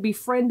situation,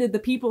 befriended the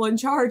people in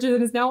charge,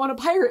 and is now on a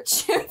pirate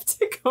ship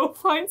to go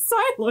find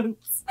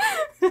Silence.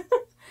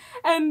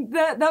 And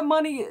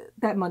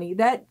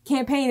that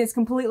campaign is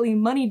completely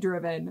money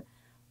driven,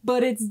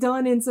 but it's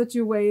done in such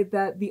a way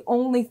that the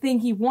only thing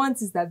he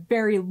wants is that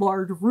very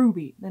large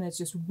ruby, and it's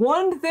just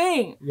one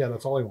thing. Yeah,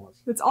 that's all he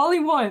wants. That's all he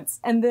wants,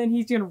 and then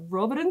he's gonna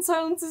rub it in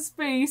Silence's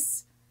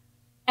face,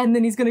 and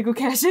then he's gonna go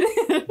cash it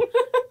in.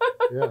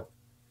 Yeah.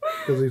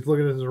 Because he's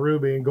looking at his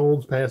ruby and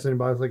gold's passing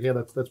by. It's like, yeah,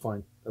 that's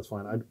fine. That's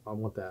fine. I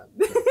want that.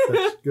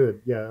 That's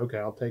good. Yeah, okay,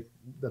 I'll take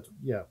that.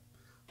 Yeah,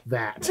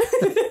 that.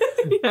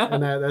 Yeah.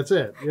 And that's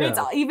it. Yeah. It's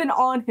even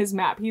on his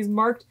map. He's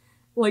marked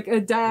like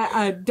a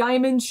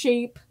diamond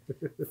shape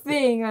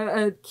thing,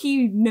 a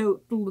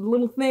keynote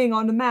little thing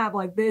on the map.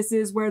 Like, this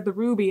is where the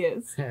ruby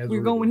is.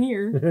 You're going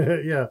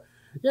here. Yeah,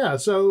 yeah.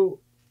 So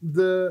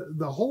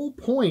the whole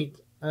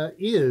point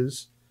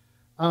is.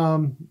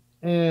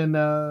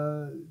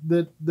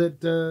 That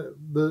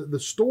the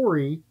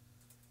story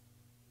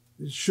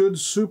should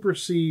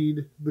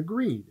supersede the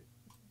greed,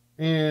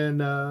 and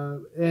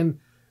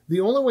the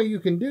only way you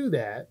can do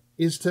that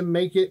is to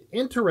make it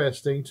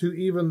interesting to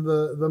even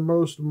the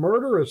most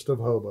murderous of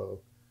hobo,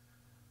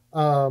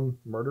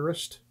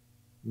 murderous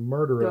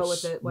Go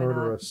with it. Why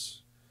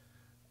murderous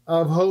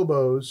of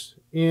hobos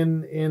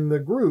in the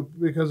group,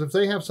 because if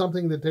they have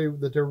something that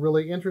they're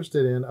really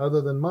interested in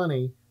other than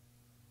money.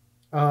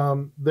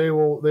 They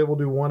will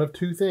do one of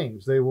two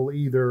things. They will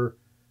either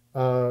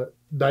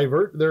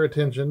divert their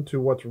attention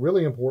to what's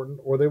really important,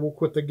 or they will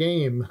quit the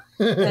game.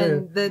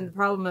 And then the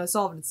problem has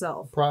solved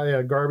itself.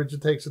 Probably garbage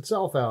that takes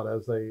itself out,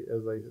 as they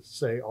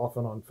say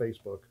often on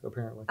Facebook.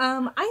 Apparently,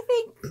 I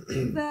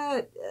think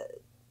that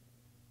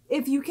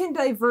if you can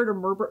divert a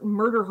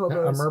murder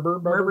hobos,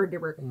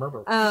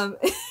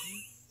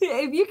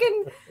 if you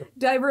can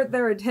divert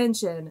their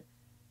attention.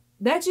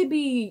 That should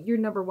be your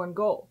number one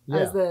goal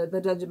as the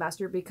dungeon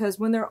master, because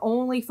when they're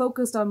only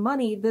focused on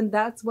money, then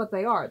that's what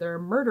they are. They're a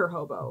murder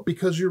hobo.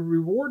 Because you're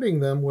rewarding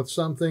them with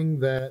something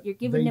that you're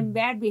giving them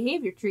bad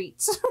behavior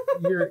treats.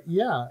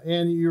 When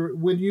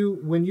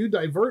you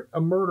divert a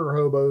murder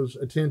hobo's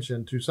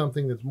attention to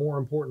something that's more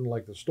important,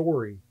 like the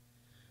story,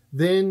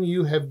 then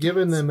you have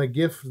given them a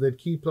gift that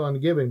keeps on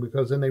giving,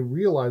 because then they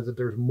realize that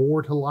there's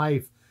more to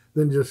life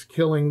than just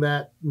killing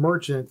that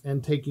merchant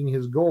and taking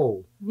his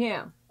gold.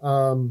 Yeah.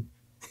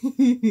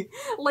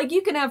 Like,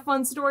 you can have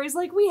fun stories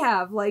like we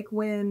have, like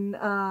when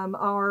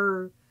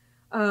our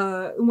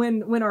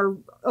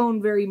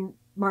own very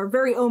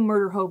own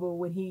murder hobo,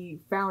 when he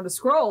found a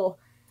scroll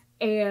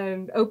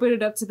and opened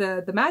it up to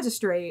the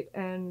magistrate,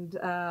 and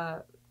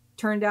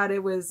turned out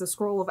it was the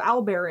scroll of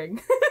owlbearing.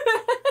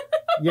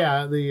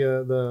 Yeah,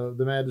 the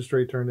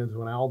magistrate turned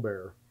into an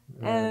owlbear.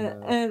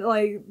 And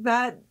like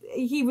that,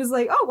 he was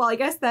like, oh, well, I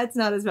guess that's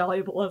not as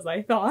valuable as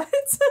I thought.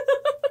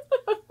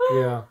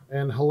 Yeah,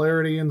 and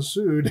hilarity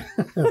ensued.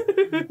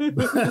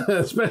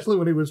 Especially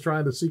when he was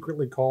trying to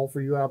secretly call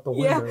for you out the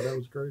window. Yeah. That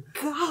was great.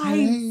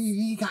 Guys!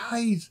 Hey,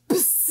 guys!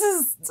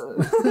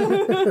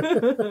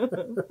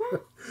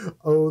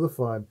 Oh, the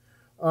fun.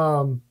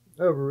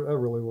 That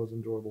really was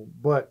enjoyable.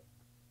 But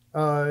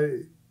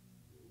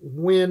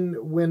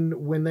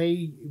when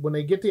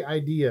they get the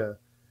idea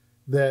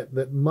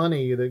that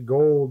money, that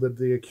gold, that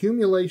the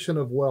accumulation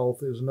of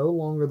wealth is no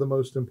longer the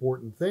most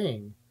important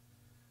thing.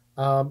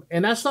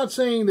 And that's not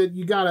saying that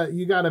you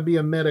gotta be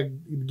a meta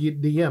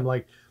DM.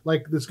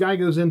 Like this guy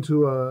goes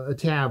into a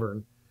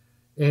tavern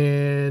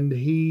and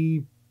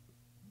he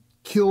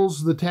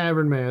kills the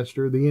tavern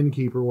master, the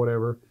innkeeper,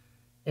 whatever,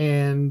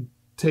 and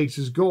takes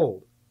his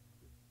gold.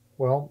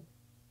 Well,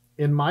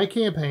 in my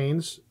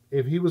campaigns,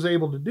 if he was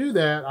able to do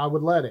that, I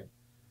would let him.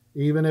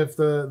 Even if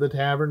the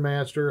tavern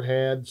master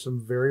had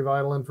some very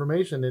vital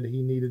information that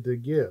he needed to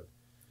give.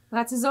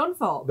 That's his own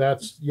fault.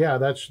 That's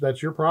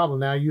your problem.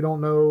 Now you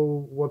don't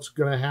know what's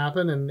going to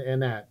happen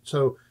and that.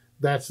 So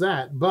that's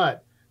that.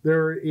 But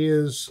there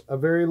is a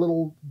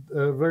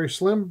very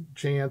slim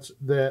chance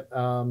that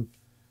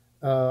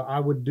I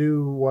would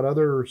do what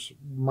others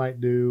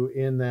might do,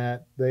 in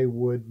that they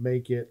would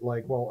make it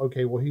like, well,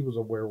 okay, well, he was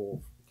a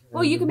werewolf.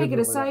 Well, you can make it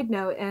a side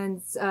note,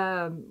 and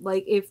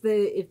like if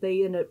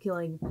they end up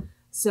killing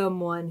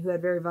someone who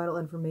had very vital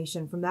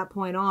information, from that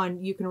point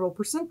on, you can roll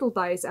percentile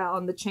dice out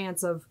on the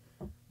chance of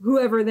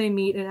whoever they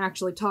meet and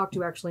actually talk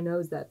to actually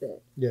knows that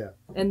bit. Yeah.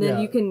 And then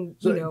you can,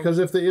 because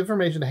if the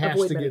information has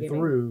to get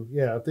through,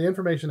 if the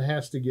information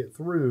has to get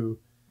through,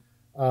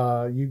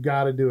 you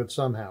got to do it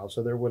somehow.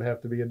 So there would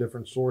have to be a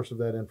different source of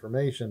that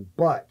information.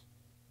 But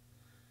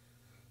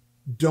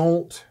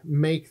don't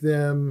make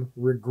them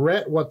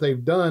regret what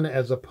they've done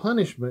as a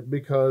punishment,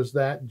 because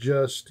that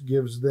just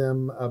gives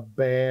them a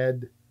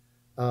bad,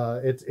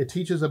 it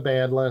teaches a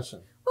bad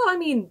lesson. Well, I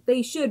mean,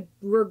 they should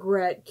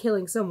regret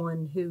killing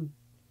someone who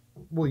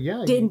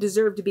didn't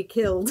deserve to be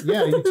killed.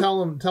 Yeah, you tell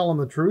them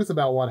the truth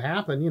about what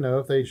happened.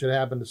 If they should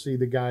happen to see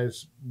the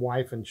guy's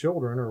wife and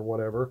children or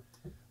whatever,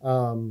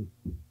 then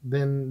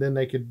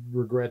they could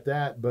regret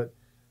that. But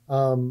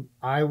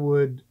I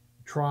would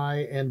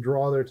try and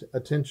draw their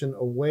attention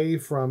away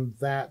from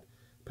that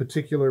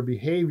particular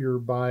behavior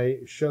by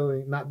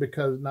showing, not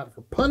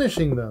for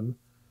punishing them.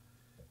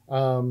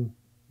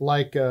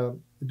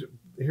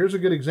 Here's a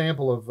good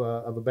example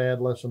of a bad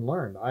lesson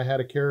learned. I had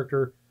a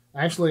character.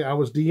 Actually, I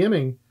was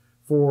DMing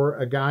for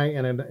a guy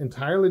in an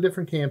entirely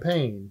different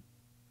campaign,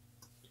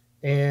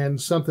 and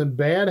something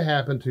bad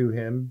happened to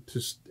him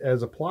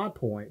as a plot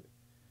point.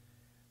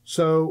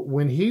 So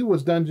when he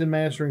was dungeon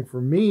mastering for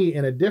me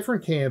in a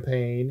different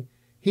campaign,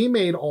 he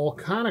made all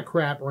kind of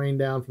crap rain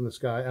down from the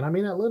sky, and I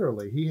mean that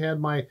literally. He had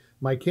my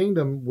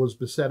kingdom was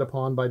beset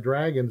upon by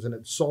dragons, and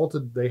it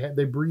salted.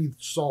 They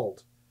breathed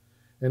salt,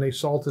 and they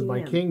salted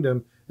my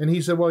kingdom. And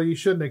he said, "Well, you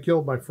shouldn't have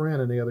killed my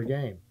friend in the other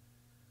game."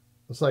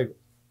 It's like,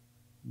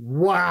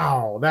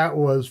 wow, that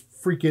was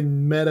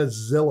freaking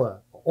Metazilla.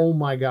 Oh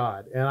my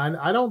God. And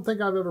I don't think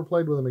I've ever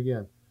played with him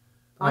again.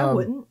 I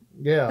wouldn't.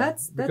 Yeah.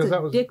 That's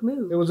a dick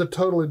move. It was a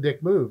totally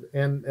dick move.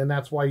 And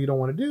that's why you don't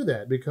want to do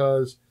that,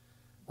 because,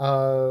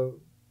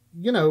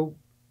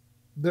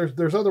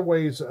 there's other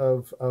ways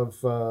of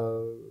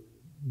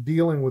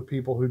dealing with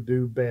people who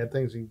do bad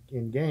things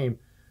in game,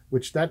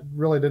 which that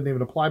really didn't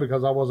even apply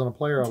because I wasn't a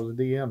player. I was a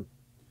DM.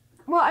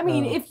 Well, I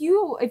mean, if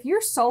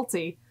you're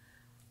salty,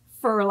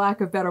 for lack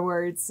of better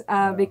words,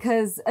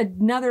 because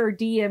another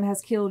DM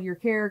has killed your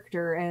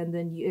character, and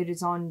then it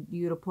is on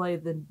you to play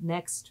the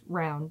next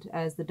round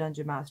as the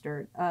dungeon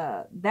master,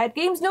 that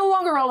game's no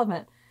longer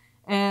relevant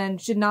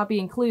and should not be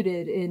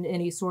included in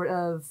any sort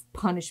of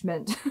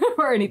punishment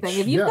or anything.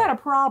 If you've got a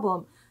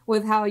problem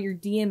with how your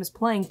DM is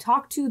playing,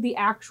 talk to the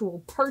actual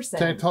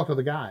person. Talk to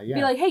the guy,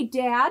 Be like, hey,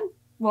 Dad.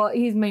 Well,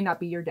 he may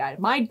not be your dad.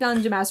 My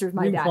dungeon master is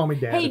my dad. Call me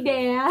Dad. Hey,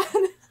 Dad.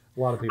 A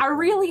lot of people. I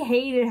really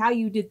hated how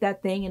you did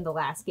that thing in the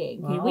last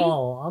game.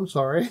 I'm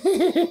sorry.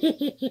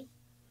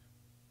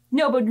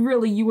 No, but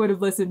really, you would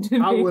have listened to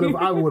me. I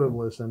would have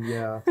listened.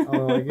 Yeah. I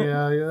was like,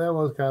 yeah, that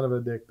was kind of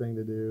a dick thing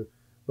to do.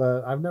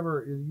 But you've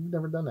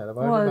never done that. Have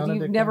I ever done a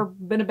dick you've never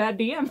been a bad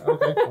DM.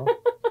 Okay. Well.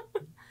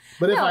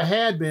 But if I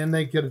had been,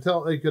 they could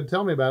tell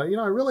me about it.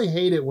 I really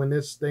hate it when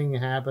this thing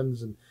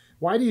happens, and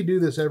why do you do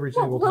this every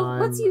single time?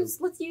 Let's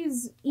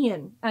use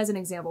Ian as an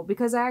example,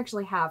 because I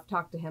actually have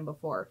talked to him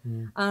before.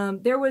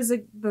 There was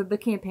the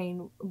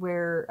campaign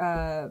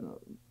where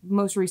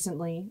most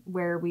recently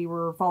where we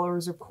were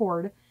followers of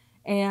Cord,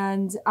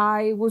 and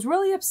I was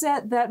really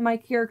upset that my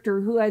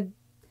character, who had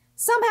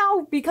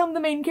somehow become the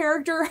main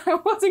character, I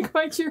wasn't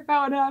quite sure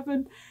how it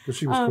happened. Because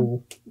she was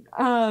cool.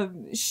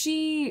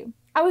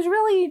 I was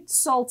really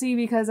salty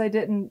because I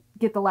didn't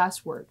get the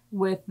last word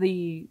with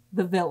the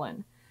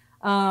villain.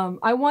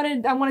 I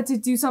wanted to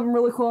do something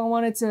really cool. I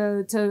wanted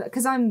to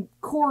because I'm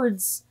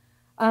Cord's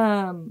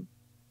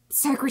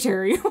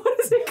secretary. What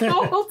is it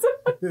called?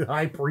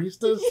 High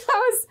priestess?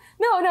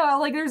 No,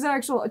 like there's an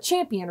actual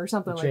champion or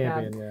something like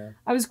that. Yeah.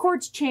 I was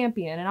Cord's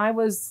champion, and I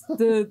was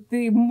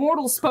the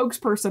mortal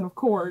spokesperson of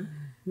Cord.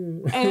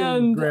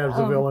 And grabs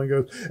the villain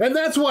and goes, and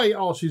that's why,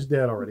 oh, she's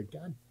dead already.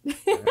 God.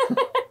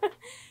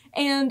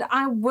 And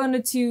I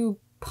wanted to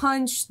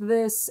punch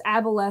this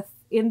aboleth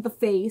in the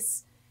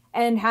face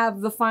and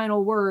have the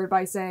final word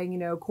by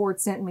saying, Cord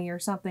sent me or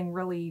something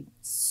really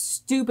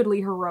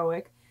stupidly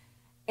heroic.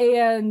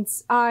 And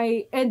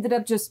I ended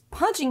up just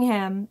punching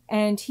him,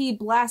 and he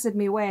blasted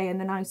me away, and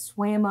then I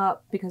swam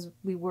up because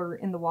we were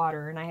in the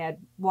water, and I had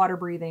water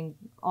breathing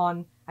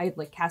on. I had,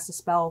 like, cast a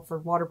spell for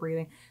water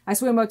breathing. I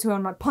swam up to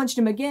him, I punched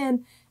him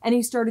again, and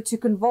he started to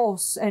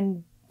convulse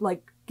and,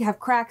 like, have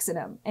cracks in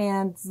him.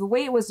 And the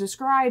way it was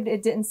described,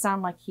 it didn't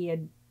sound like he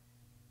had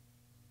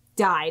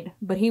died,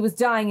 but he was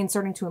dying and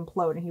starting to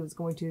implode, and he was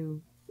going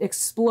to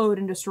explode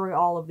and destroy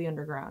all of the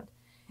underground.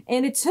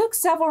 And it took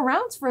several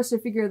rounds for us to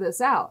figure this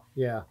out.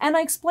 Yeah. And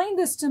I explained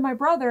this to my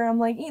brother, and I'm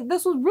like,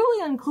 this was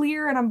really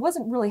unclear, and I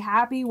wasn't really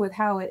happy with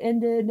how it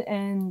ended.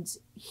 And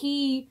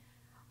he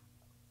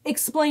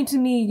explained to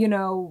me,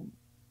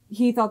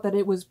 he thought that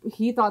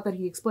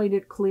he explained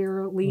it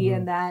clearly,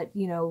 and that,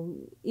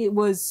 it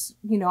was,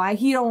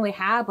 he only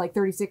had like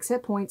 36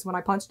 hit points when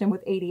I punched him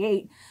with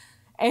 88.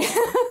 And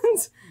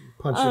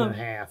punched him in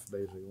half,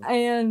 basically.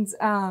 And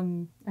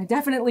I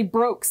definitely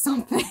broke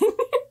something.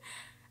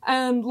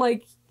 And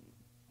like,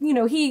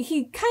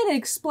 he kind of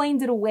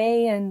explained it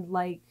away, and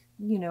like,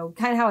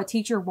 kind of how a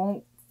teacher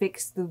won't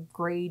fix the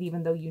grade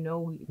even though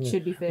it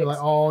should be fixed. You're like,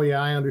 oh yeah,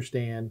 I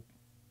understand.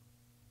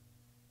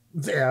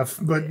 It's F,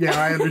 but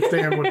yeah, I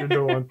understand what you're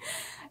doing.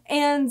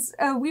 And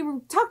we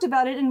talked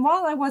about it, and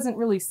while I wasn't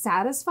really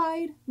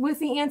satisfied with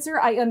the answer,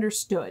 I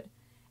understood.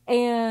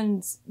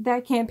 And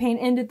that campaign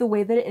ended the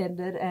way that it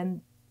ended,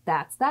 and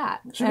that's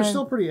that. She was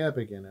still pretty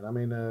epic in it. I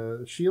mean,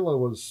 Sheila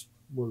was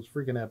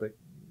freaking epic.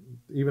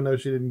 Even though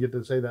she didn't get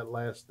to say that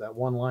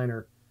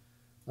one-liner.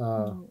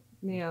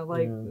 Yeah,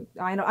 like,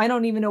 yeah. I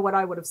don't even know what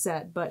I would have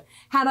said, but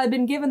had I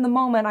been given the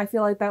moment, I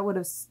feel like that would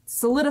have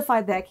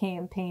solidified that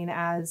campaign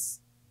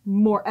as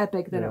more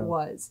epic than it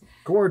was.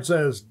 Cord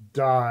says,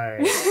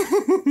 die.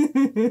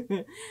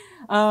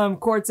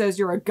 Cord says,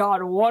 you're a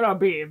god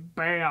wannabe,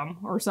 bam,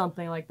 or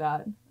something like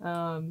that.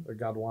 A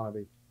god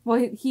wannabe.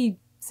 Well, he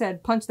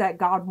said, punch that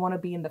god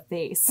wannabe in the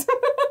face.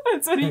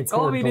 That's what he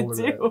told me to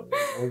do.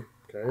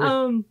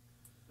 Okay.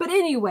 But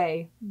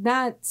anyway,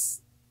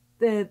 that's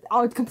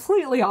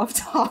completely off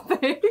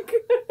topic.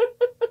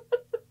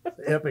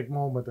 Epic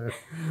moment there.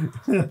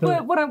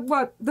 But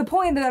what the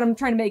point that I'm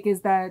trying to make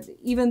is that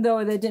even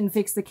though that didn't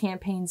fix the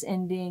campaign's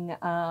ending,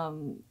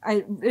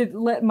 it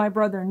let my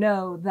brother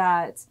know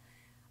that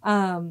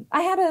I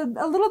had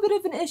a little bit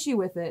of an issue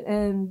with it,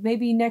 and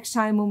maybe next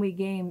time when we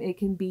game, it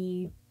can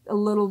be a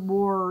little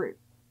more.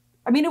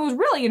 I mean, it was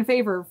really in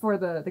favor for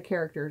the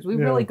characters. We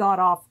really got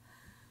off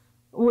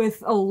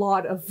with a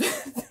lot of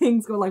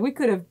things going. Like, we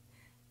could have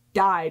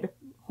died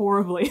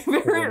horribly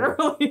very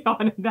early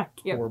on in that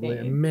campaign. Horribly,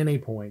 at many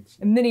points.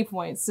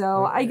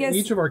 So I guess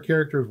each of our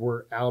characters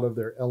were out of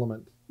their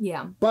element.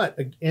 Yeah. But,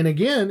 and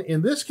again,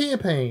 in this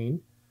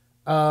campaign,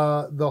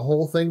 the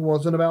whole thing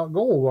wasn't about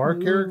gold. Our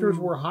characters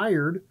were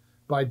hired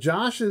by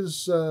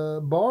Josh's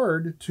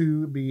bard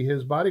to be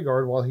his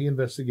bodyguard while he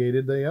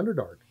investigated the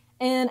Underdark.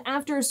 And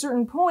after a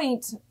certain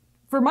point,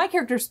 for my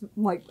characters,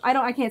 like,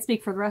 I can't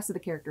speak for the rest of the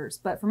characters,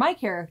 but for my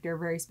character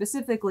very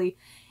specifically,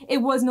 it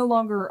was no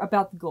longer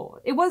about the gold.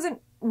 It wasn't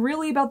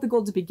really about the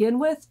gold to begin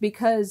with,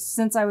 because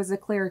since I was a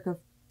cleric of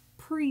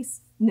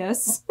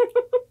priestness,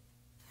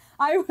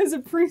 I was a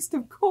priest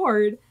of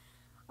Cord.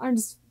 I'm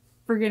just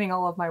forgetting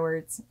all of my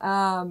words.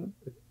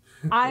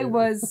 I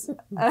was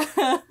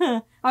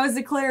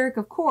a cleric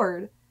of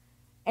Cord.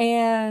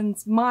 And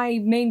my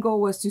main goal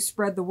was to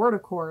spread the word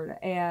of Cord,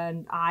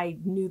 and I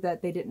knew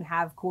that they didn't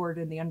have Cord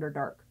in the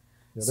Underdark.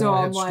 Yeah, so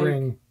I'm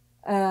like,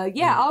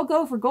 I'll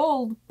go for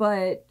gold,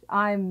 but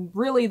I'm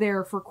really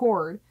there for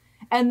Cord.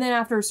 And then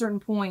after a certain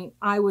point,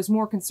 I was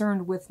more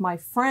concerned with my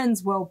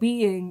friends'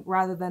 well-being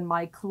rather than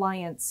my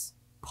clients'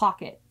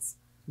 pockets.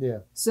 Yeah.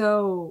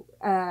 So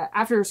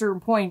after a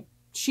certain point,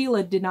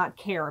 Sheila did not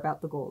care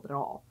about the gold at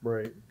all.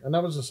 Right. And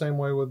that was the same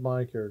way with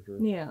my character.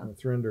 Yeah.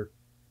 Thrinder.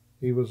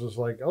 He was just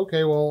like,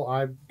 okay, well,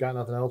 I've got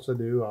nothing else to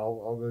do.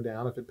 I'll go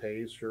down if it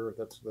pays. Sure,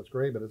 that's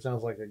great. But it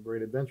sounds like a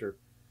great adventure,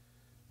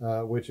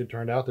 which it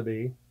turned out to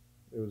be.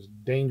 It was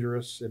a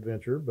dangerous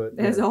adventure, but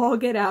as all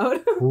get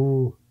out.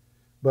 Ooh.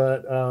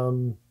 But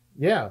and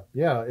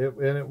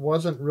it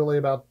wasn't really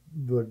about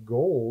the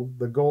gold.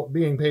 The gold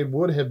being paid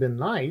would have been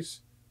nice,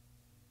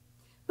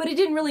 but it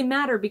didn't really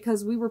matter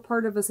because we were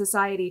part of a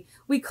society.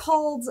 We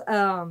called,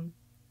 and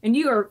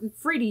you are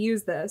free to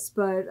use this,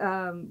 but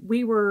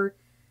we were.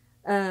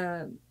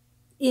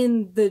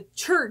 In the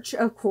church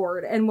of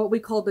Cord, and what we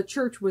called the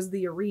church was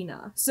the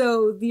arena.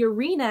 So the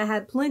arena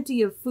had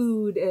plenty of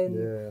food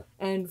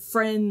and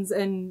friends,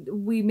 and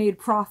we made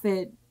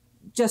profit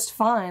just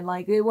fine.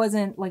 Like, it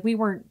wasn't like we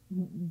weren't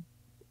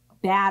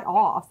bad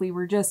off. We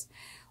were just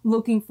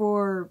looking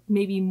for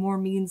maybe more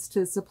means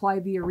to supply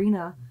the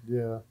arena.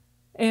 Yeah.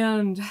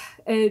 And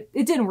it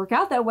didn't work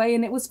out that way,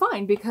 and it was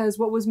fine, because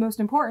what was most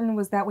important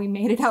was that we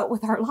made it out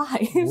with our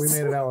lives. We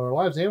made it out with our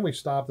lives, and we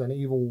stopped an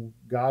evil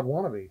god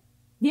wannabe.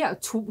 Yeah,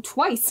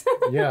 twice.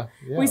 Yeah.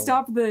 We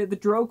stopped the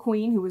Drow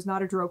Queen, who was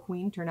not a Drow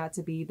Queen, turned out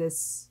to be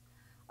this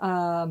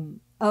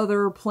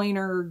other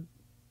planar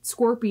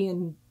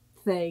scorpion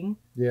thing.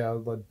 Yeah,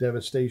 the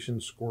devastation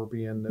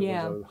scorpion that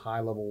Yeah. was a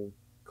high-level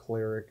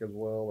cleric as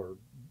well, or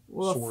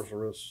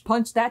sorceress.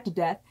 Punched that to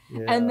death.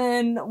 Yeah. And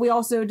then we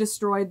also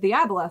destroyed the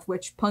Aboleth,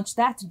 which punched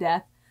that to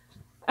death.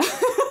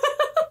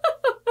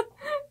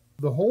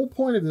 The whole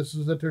point of this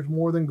is that there's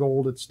more than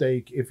gold at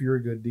stake if you're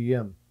a good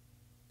DM.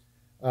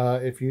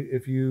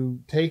 If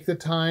you take the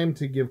time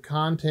to give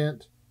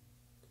content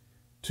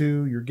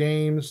to your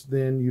games,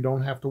 then you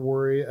don't have to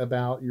worry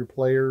about your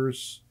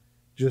players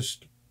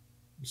just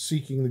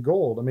seeking the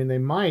gold. I mean, they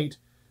might,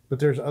 but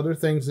there's other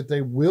things that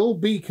they will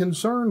be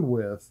concerned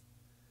with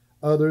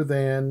other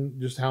than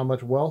just how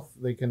much wealth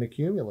they can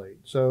accumulate.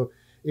 So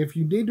if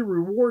you need to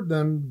reward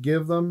them,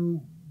 give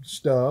them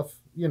stuff,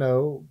 you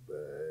know,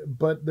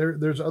 but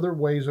there's other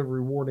ways of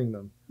rewarding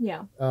them.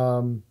 Yeah.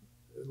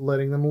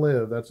 Letting them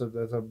live. That's a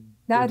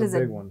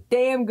big one.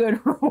 Damn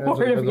good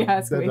reward, if you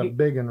ask me. That's a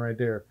big one right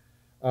there.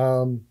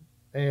 So,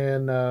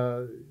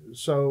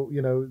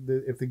 you know,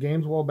 if the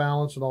game's well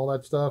balanced and all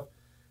that stuff,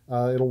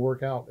 it'll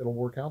work out. It'll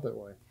work out that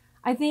way.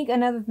 I think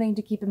another thing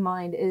to keep in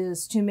mind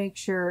is to make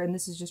sure, and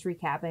this is just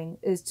recapping,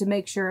 is to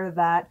make sure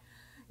that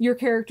your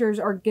characters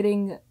are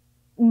getting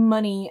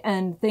money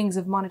and things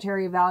of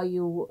monetary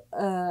value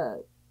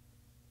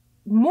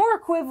more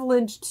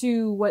equivalent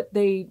to what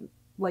they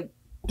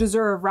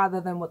deserve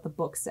rather than what the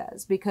book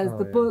says, because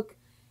the book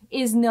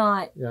is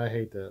not. Yeah, I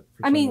hate that.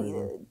 I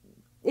mean,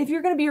 if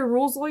you're going to be a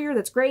rules lawyer,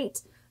 that's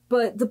great,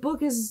 but the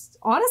book is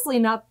honestly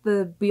not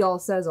the be all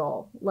says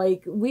all.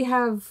 Like, we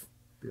have.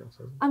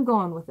 I'm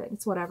going with it.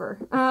 It's whatever.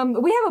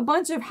 We have a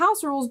bunch of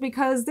house rules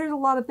because there's a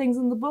lot of things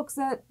in the books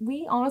that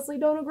we honestly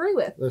don't agree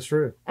with. That's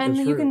true. And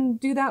you can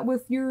do that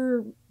with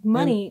your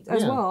money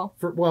as well.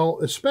 Well,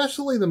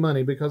 especially the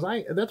money, because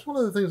that's one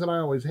of the things that I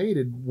always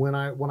hated when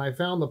I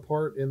found the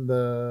part in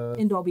the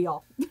End all be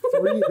all.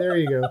 There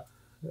you go.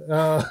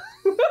 The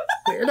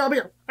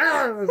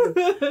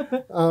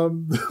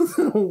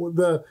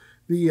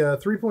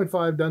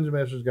 3.5 Dungeon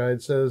Master's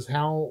Guide says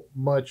how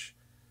much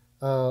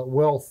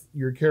wealth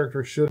your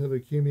character should have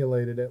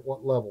accumulated at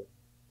what level,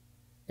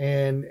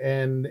 and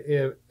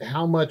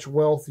how much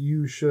wealth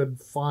you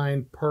should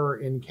find per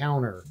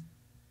encounter,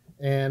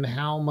 and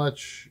how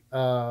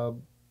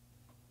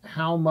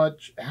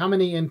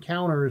many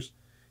encounters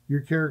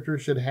your character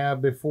should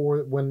have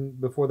before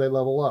they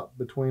level up,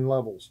 between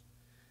levels.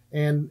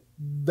 And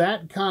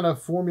that kind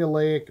of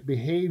formulaic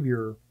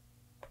behavior,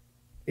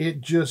 it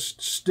just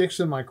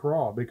sticks in my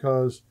craw,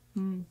 because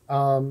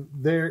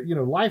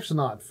life's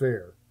not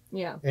fair.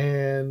 Yeah.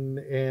 And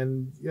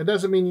it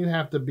doesn't mean you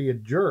have to be a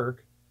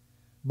jerk,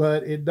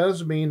 but it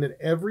does mean that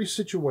every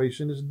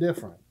situation is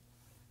different.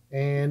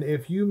 And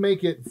if you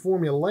make it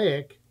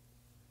formulaic,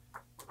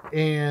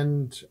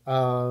 and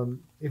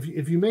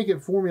if you make it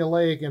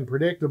formulaic and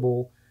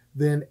predictable,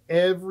 then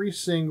every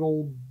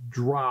single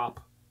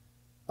drop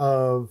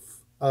of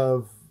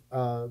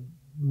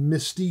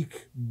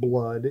mystique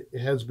blood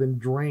has been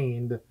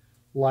drained,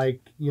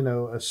 like, you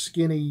know, a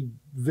skinny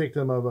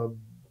victim of a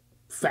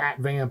fat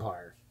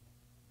vampire.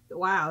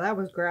 Wow, that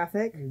was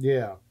graphic.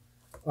 Yeah.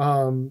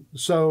 So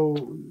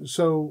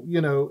you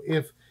know,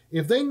 if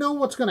they know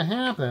what's going to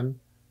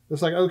happen,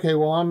 it's like, okay,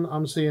 well,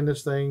 I'm seeing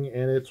this thing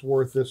and it's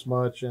worth this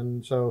much,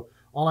 and so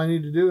all I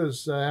need to do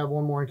is have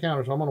one more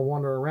encounter. So I'm going to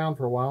wander around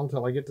for a while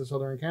until I get this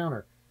other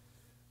encounter,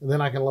 and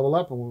then I can level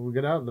up, and we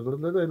get out,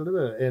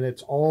 and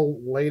it's all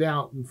laid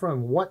out in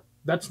front of me.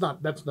 That's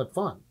not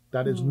fun.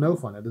 That is no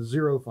fun. It is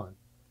zero fun.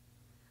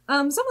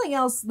 Something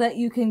else that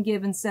you can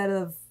give instead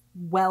of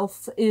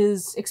wealth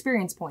is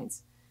experience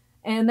points,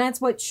 and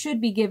that's what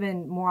should be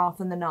given more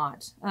often than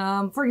not.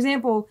 For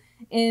example,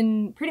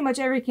 in pretty much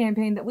every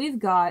campaign that we've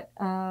got,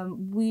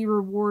 we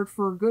reward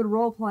for good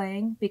role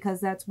playing, because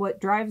that's what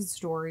drives the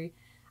story,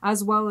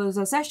 as well as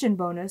a session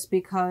bonus,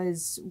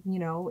 because, you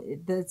know,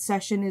 the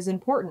session is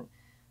important.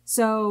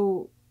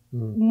 So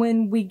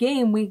when we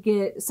game, we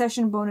get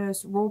session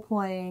bonus, role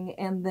playing,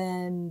 and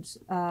then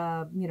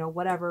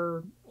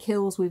whatever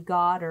kills we've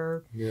got,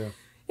 or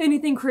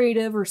anything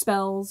creative or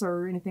spells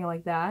or anything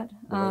like that.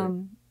 Right.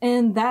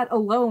 And that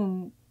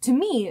alone, to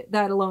me,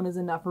 is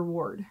enough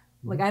reward.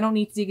 Like, I don't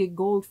need to get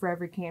gold for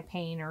every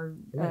campaign, or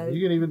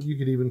you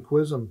could even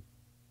quiz them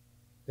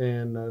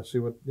and see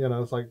what, you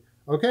know. It's like,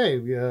 okay,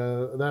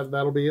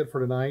 that'll be it for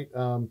tonight.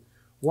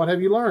 What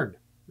have you learned?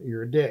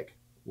 You're a dick.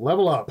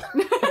 Level up.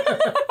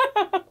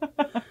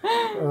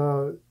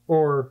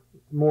 Or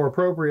more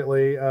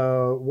appropriately,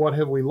 what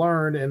have we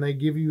learned? And they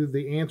give you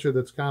the answer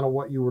that's kind of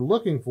what you were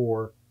looking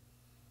for.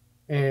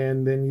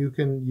 And then you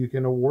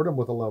can award them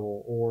with a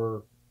level,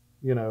 or,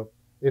 you know,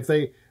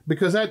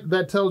 because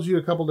that tells you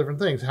a couple different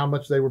things: how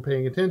much they were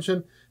paying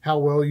attention, how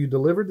well you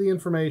delivered the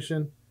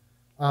information,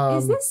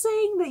 Is this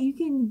saying that you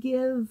can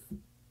give?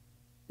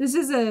 This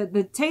is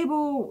the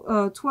table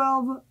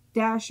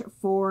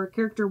 12-4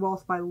 character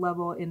wealth by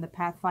level in the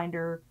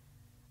Pathfinder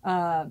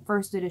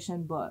first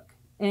edition book,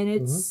 and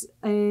it's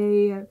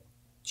a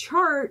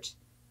chart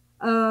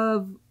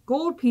of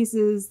gold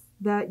pieces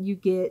that you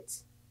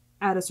get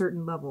at a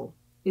certain level.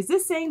 Is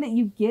this saying that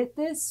you get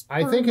this per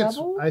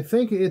level? I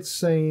think it's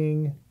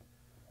saying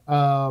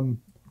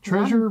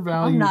treasure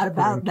value. I'm not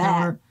about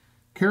that.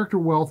 Character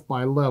wealth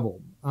by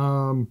level.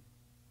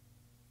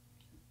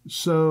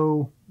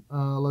 So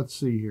let's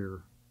see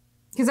here.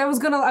 Because I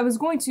was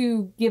going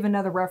to give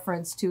another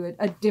reference to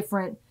a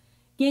different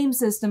game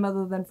system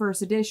other than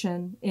first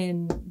edition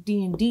in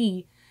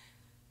D&D,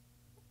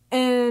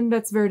 and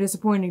that's very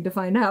disappointing to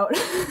find out.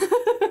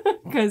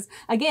 Because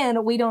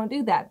again, we don't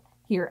do that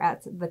here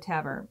at the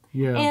tavern.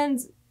 Yeah. And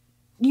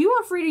you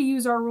are free to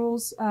use our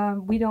rules.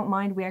 We don't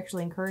mind. We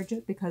actually encourage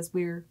it because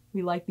we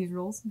like these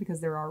rules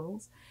because they're our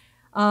rules.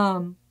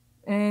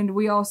 And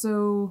we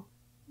also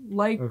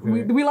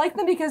we like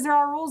them because they're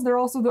our rules. They're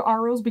also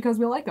our rules because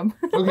we like them.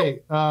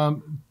 Okay.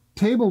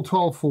 Table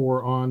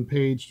 12.4 on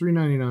page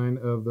 399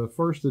 of the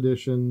first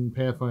edition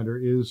Pathfinder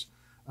is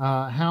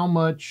how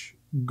much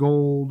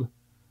gold,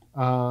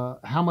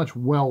 how much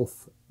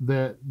wealth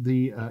that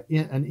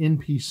an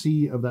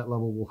NPC of that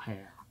level will have.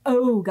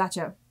 Oh,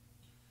 gotcha.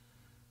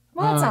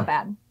 Well, that's not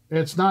bad.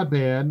 It's not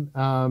bad.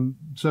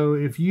 So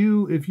if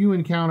you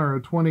encounter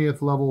a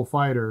 20th level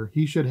fighter,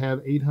 he should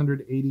have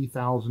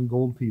 880,000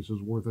 gold pieces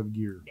worth of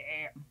gear.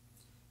 Damn.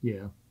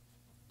 Yeah.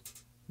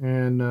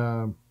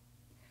 And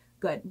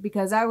good,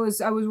 because I was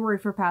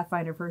worried for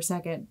Pathfinder for a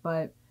second,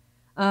 but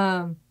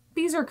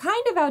these are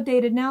kind of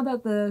outdated now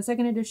that the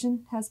second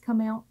edition has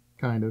come out.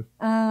 Kind of.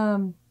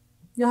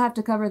 You'll have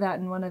to cover that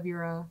in one of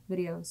your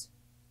videos.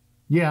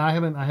 Yeah, I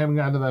haven't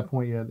gotten to that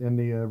point yet in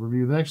the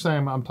review. The next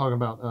time I'm talking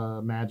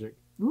about magic.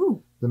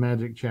 Ooh. The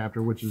magic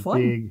chapter, which is fun.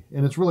 Big,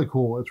 and it's really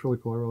cool. It's really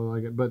cool. I really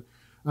like it. But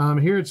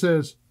here it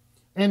says,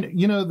 and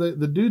you know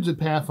the dudes at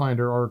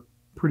Pathfinder are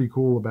pretty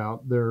cool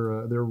about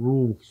their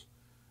rules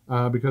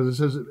because it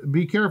says,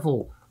 be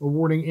careful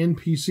awarding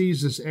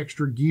NPCs this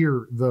extra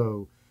gear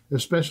though,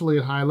 especially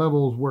at high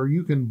levels where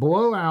you can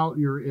blow out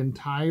your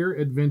entire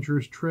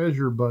adventure's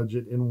treasure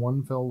budget in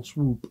one fell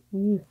swoop.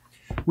 Ooh.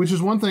 Which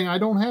is one thing I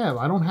don't have.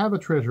 I don't have a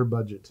treasure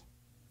budget.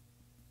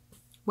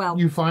 Well,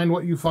 you find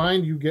what you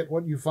find, you get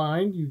what you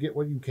find, you get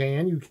what you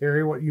can, you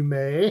carry what you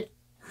may,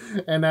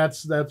 and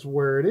that's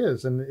where it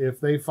is. And if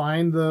they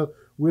find the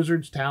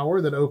wizard's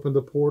tower that opened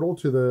the portal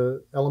to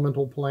the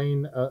elemental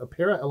plane, a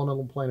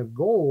para-elemental plane of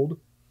gold,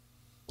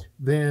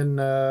 then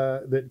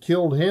that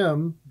killed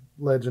him,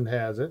 legend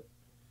has it,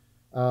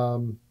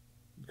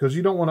 because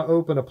you don't want to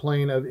open a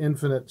plane of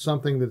infinite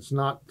something that's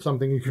not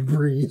something you can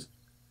breathe.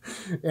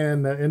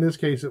 And in this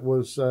case, it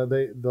was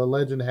the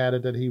legend had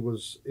it that it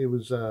was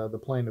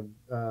the plane of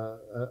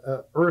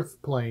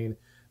Earth plane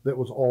that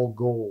was all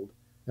gold,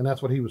 and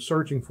that's what he was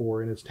searching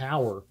for in his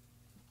tower.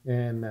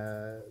 And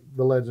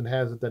the legend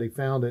has it that he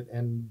found it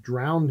and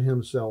drowned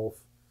himself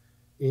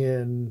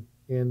in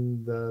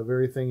the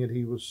very thing that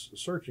he was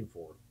searching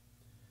for.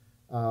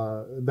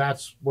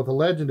 That's what the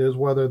legend is.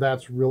 Whether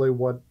that's really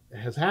what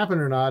has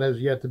happened or not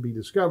has yet to be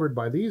discovered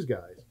by these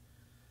guys.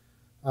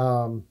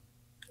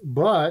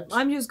 But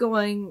I'm just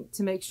going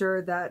to make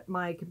sure that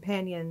my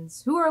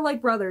companions, who are like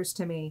brothers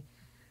to me,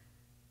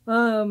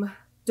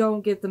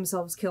 don't get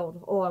themselves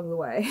killed along the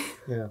way.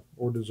 Yeah,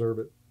 or deserve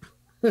it.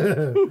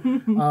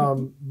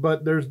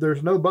 But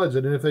there's no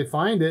budget, and if they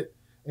find it,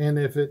 and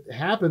if it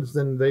happens,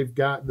 then they've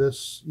got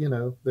this,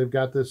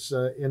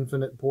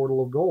 infinite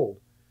portal of gold.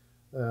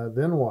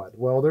 Then what?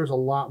 Well, there's a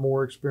lot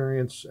more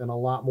experience and a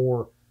lot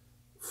more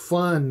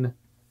fun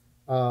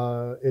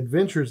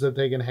adventures that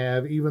they can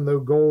have, even though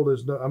gold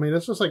is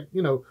it's just like,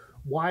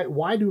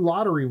 why do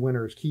lottery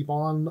winners keep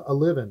on a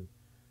living?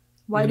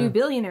 Why do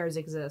billionaires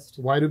exist?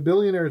 Why do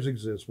billionaires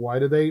exist? Why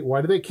do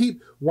they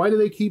keep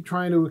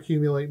trying to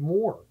accumulate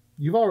more?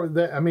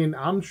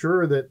 I'm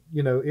sure that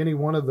any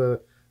one of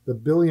the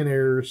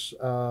billionaires,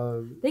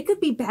 they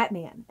could be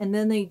Batman, and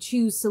then they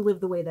choose to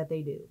live the way that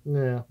they do.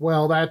 Yeah,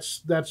 well,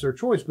 that's their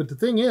choice. But the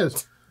thing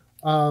is,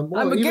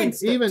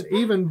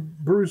 even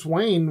Bruce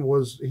Wayne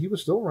was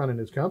still running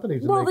his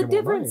companies. Well, the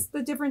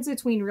difference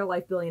between real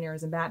life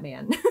billionaires and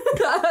Batman,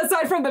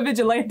 aside from the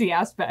vigilante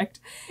aspect,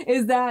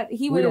 is that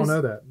we don't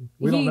know that.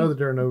 We don't know that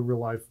there are no real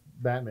life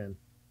Batman.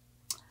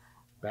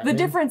 The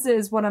difference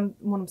is what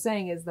I'm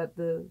saying is that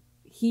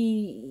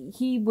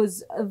he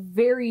was a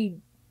very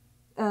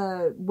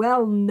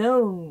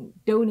well-known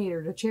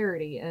donator to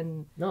charity,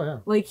 and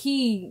are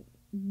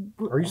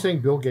you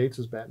saying Bill Gates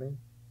is Batman?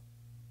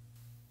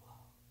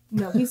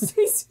 No, he's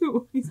too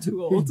old. He's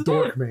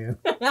dork man.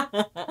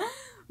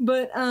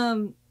 But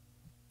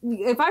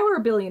if I were a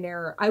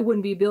billionaire, I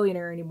wouldn't be a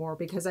billionaire anymore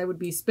because I would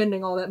be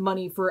spending all that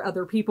money for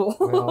other people.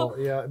 Well,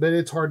 yeah, but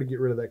it's hard to get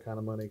rid of that kind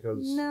of money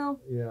because no,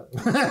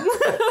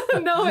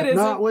 it isn't.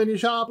 Not when you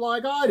shop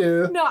like I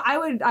do. No, I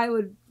would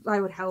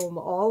helm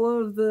all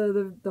of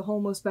the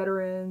homeless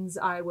veterans.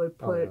 I would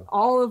put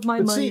all of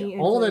my money.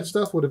 All of that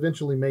stuff would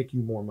eventually make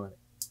you more money.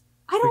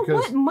 don't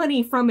want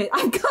money from it.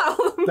 I've got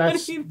all the money that I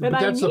need.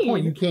 That's the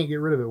point. You can't get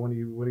rid of it when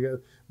you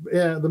get.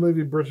 Yeah, the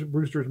movie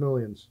Brewster's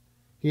Millions.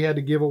 He had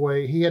to give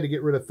away. He had to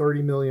get rid of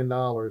 $30 million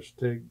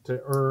to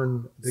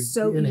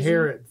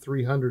inherit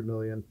 $300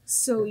 million.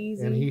 So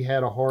easy. And he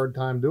had a hard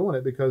time doing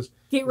it because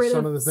get rid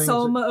of the United States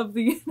some of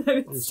the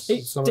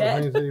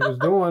things that he was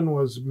doing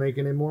was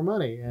making him more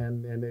money,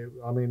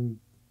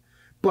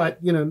 but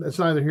it's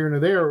neither here nor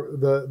there.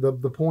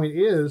 The point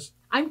is,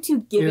 I'm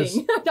too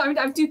giving.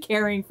 I'm too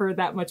caring for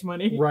that much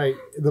money. Right.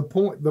 You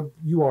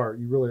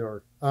really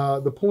are.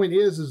 The point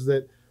is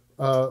that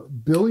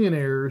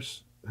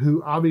billionaires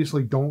who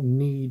obviously don't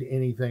need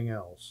anything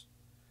else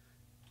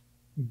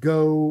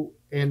go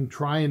and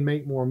try and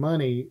make more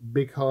money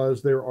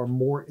because there are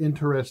more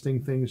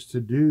interesting things to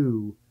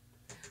do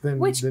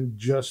than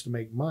just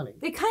make money.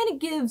 It kind of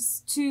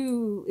gives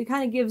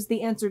the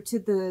answer to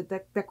the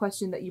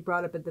question that you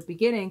brought up at the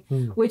beginning,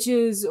 which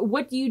is,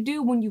 what do you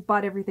do when you've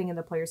bought everything in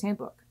the player's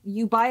handbook?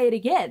 You buy it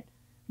again.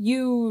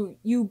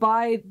 You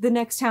buy the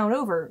next town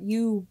over.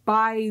 You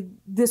buy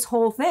this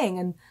whole thing,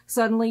 and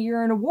suddenly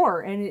you're in a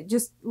war. And it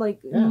just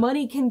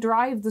money can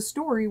drive the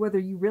story whether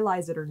you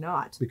realize it or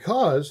not.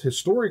 Because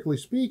historically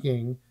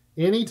speaking,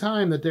 any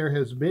time that there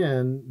has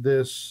been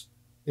this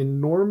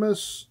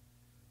enormous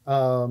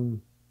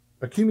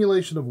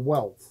accumulation of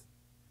wealth,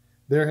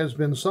 there has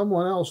been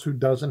someone else who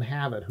doesn't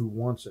have it, who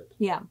wants it.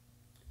 Yeah.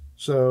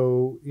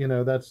 So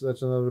that's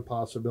another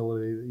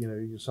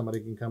possibility. Somebody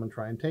can come and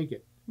try and take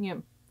it. Yeah.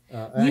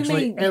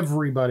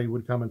 Everybody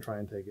would come and try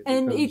and take it.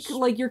 And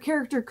your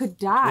character could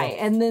die,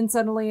 and then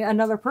suddenly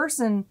another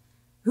person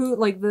who,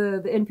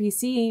 the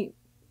NPC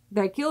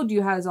that killed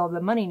you has all the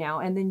money now,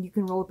 and then you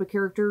can roll up a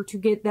character to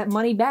get that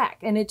money back,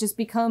 and it just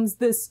becomes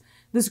this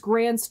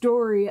grand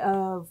story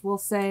of, we'll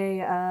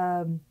say,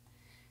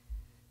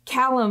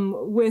 Callum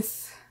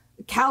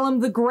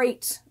the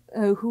Great,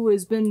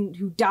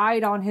 who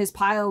died on his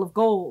pile of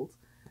gold.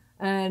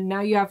 And now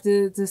you have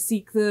to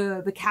seek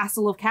the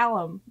Castle of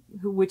Callum,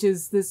 which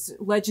is this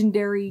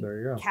legendary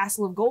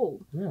castle of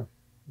gold. Yeah.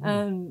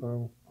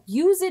 And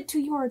use it to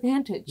your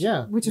advantage.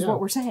 Yeah. Which is what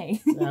we're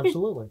saying.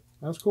 Absolutely.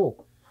 That's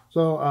cool.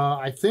 So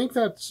I think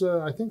that's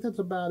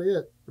about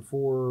it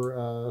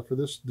for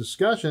this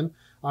discussion.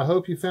 I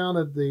hope you found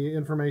that the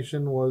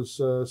information was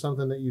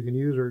something that you can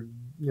use, or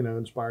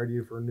inspired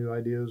you for new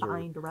ideas,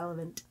 find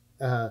relevant.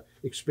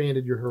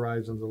 Expanded your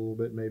horizons a little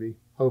bit, maybe.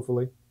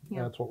 Hopefully,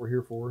 that's what we're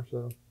here for.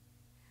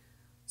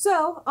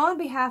 So, on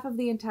behalf of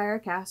the entire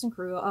cast and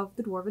crew of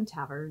the Dwarven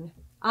Tavern,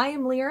 I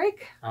am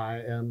Lyric. I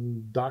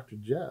am Dr.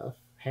 Jeff,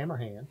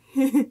 Hammerhand.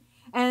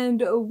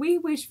 And we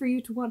wish for you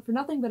to want for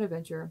nothing but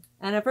adventure.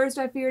 And at first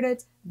I feared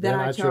it, then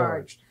I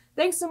charged.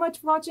 Thanks so much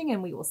for watching,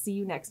 and we will see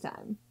you next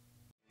time.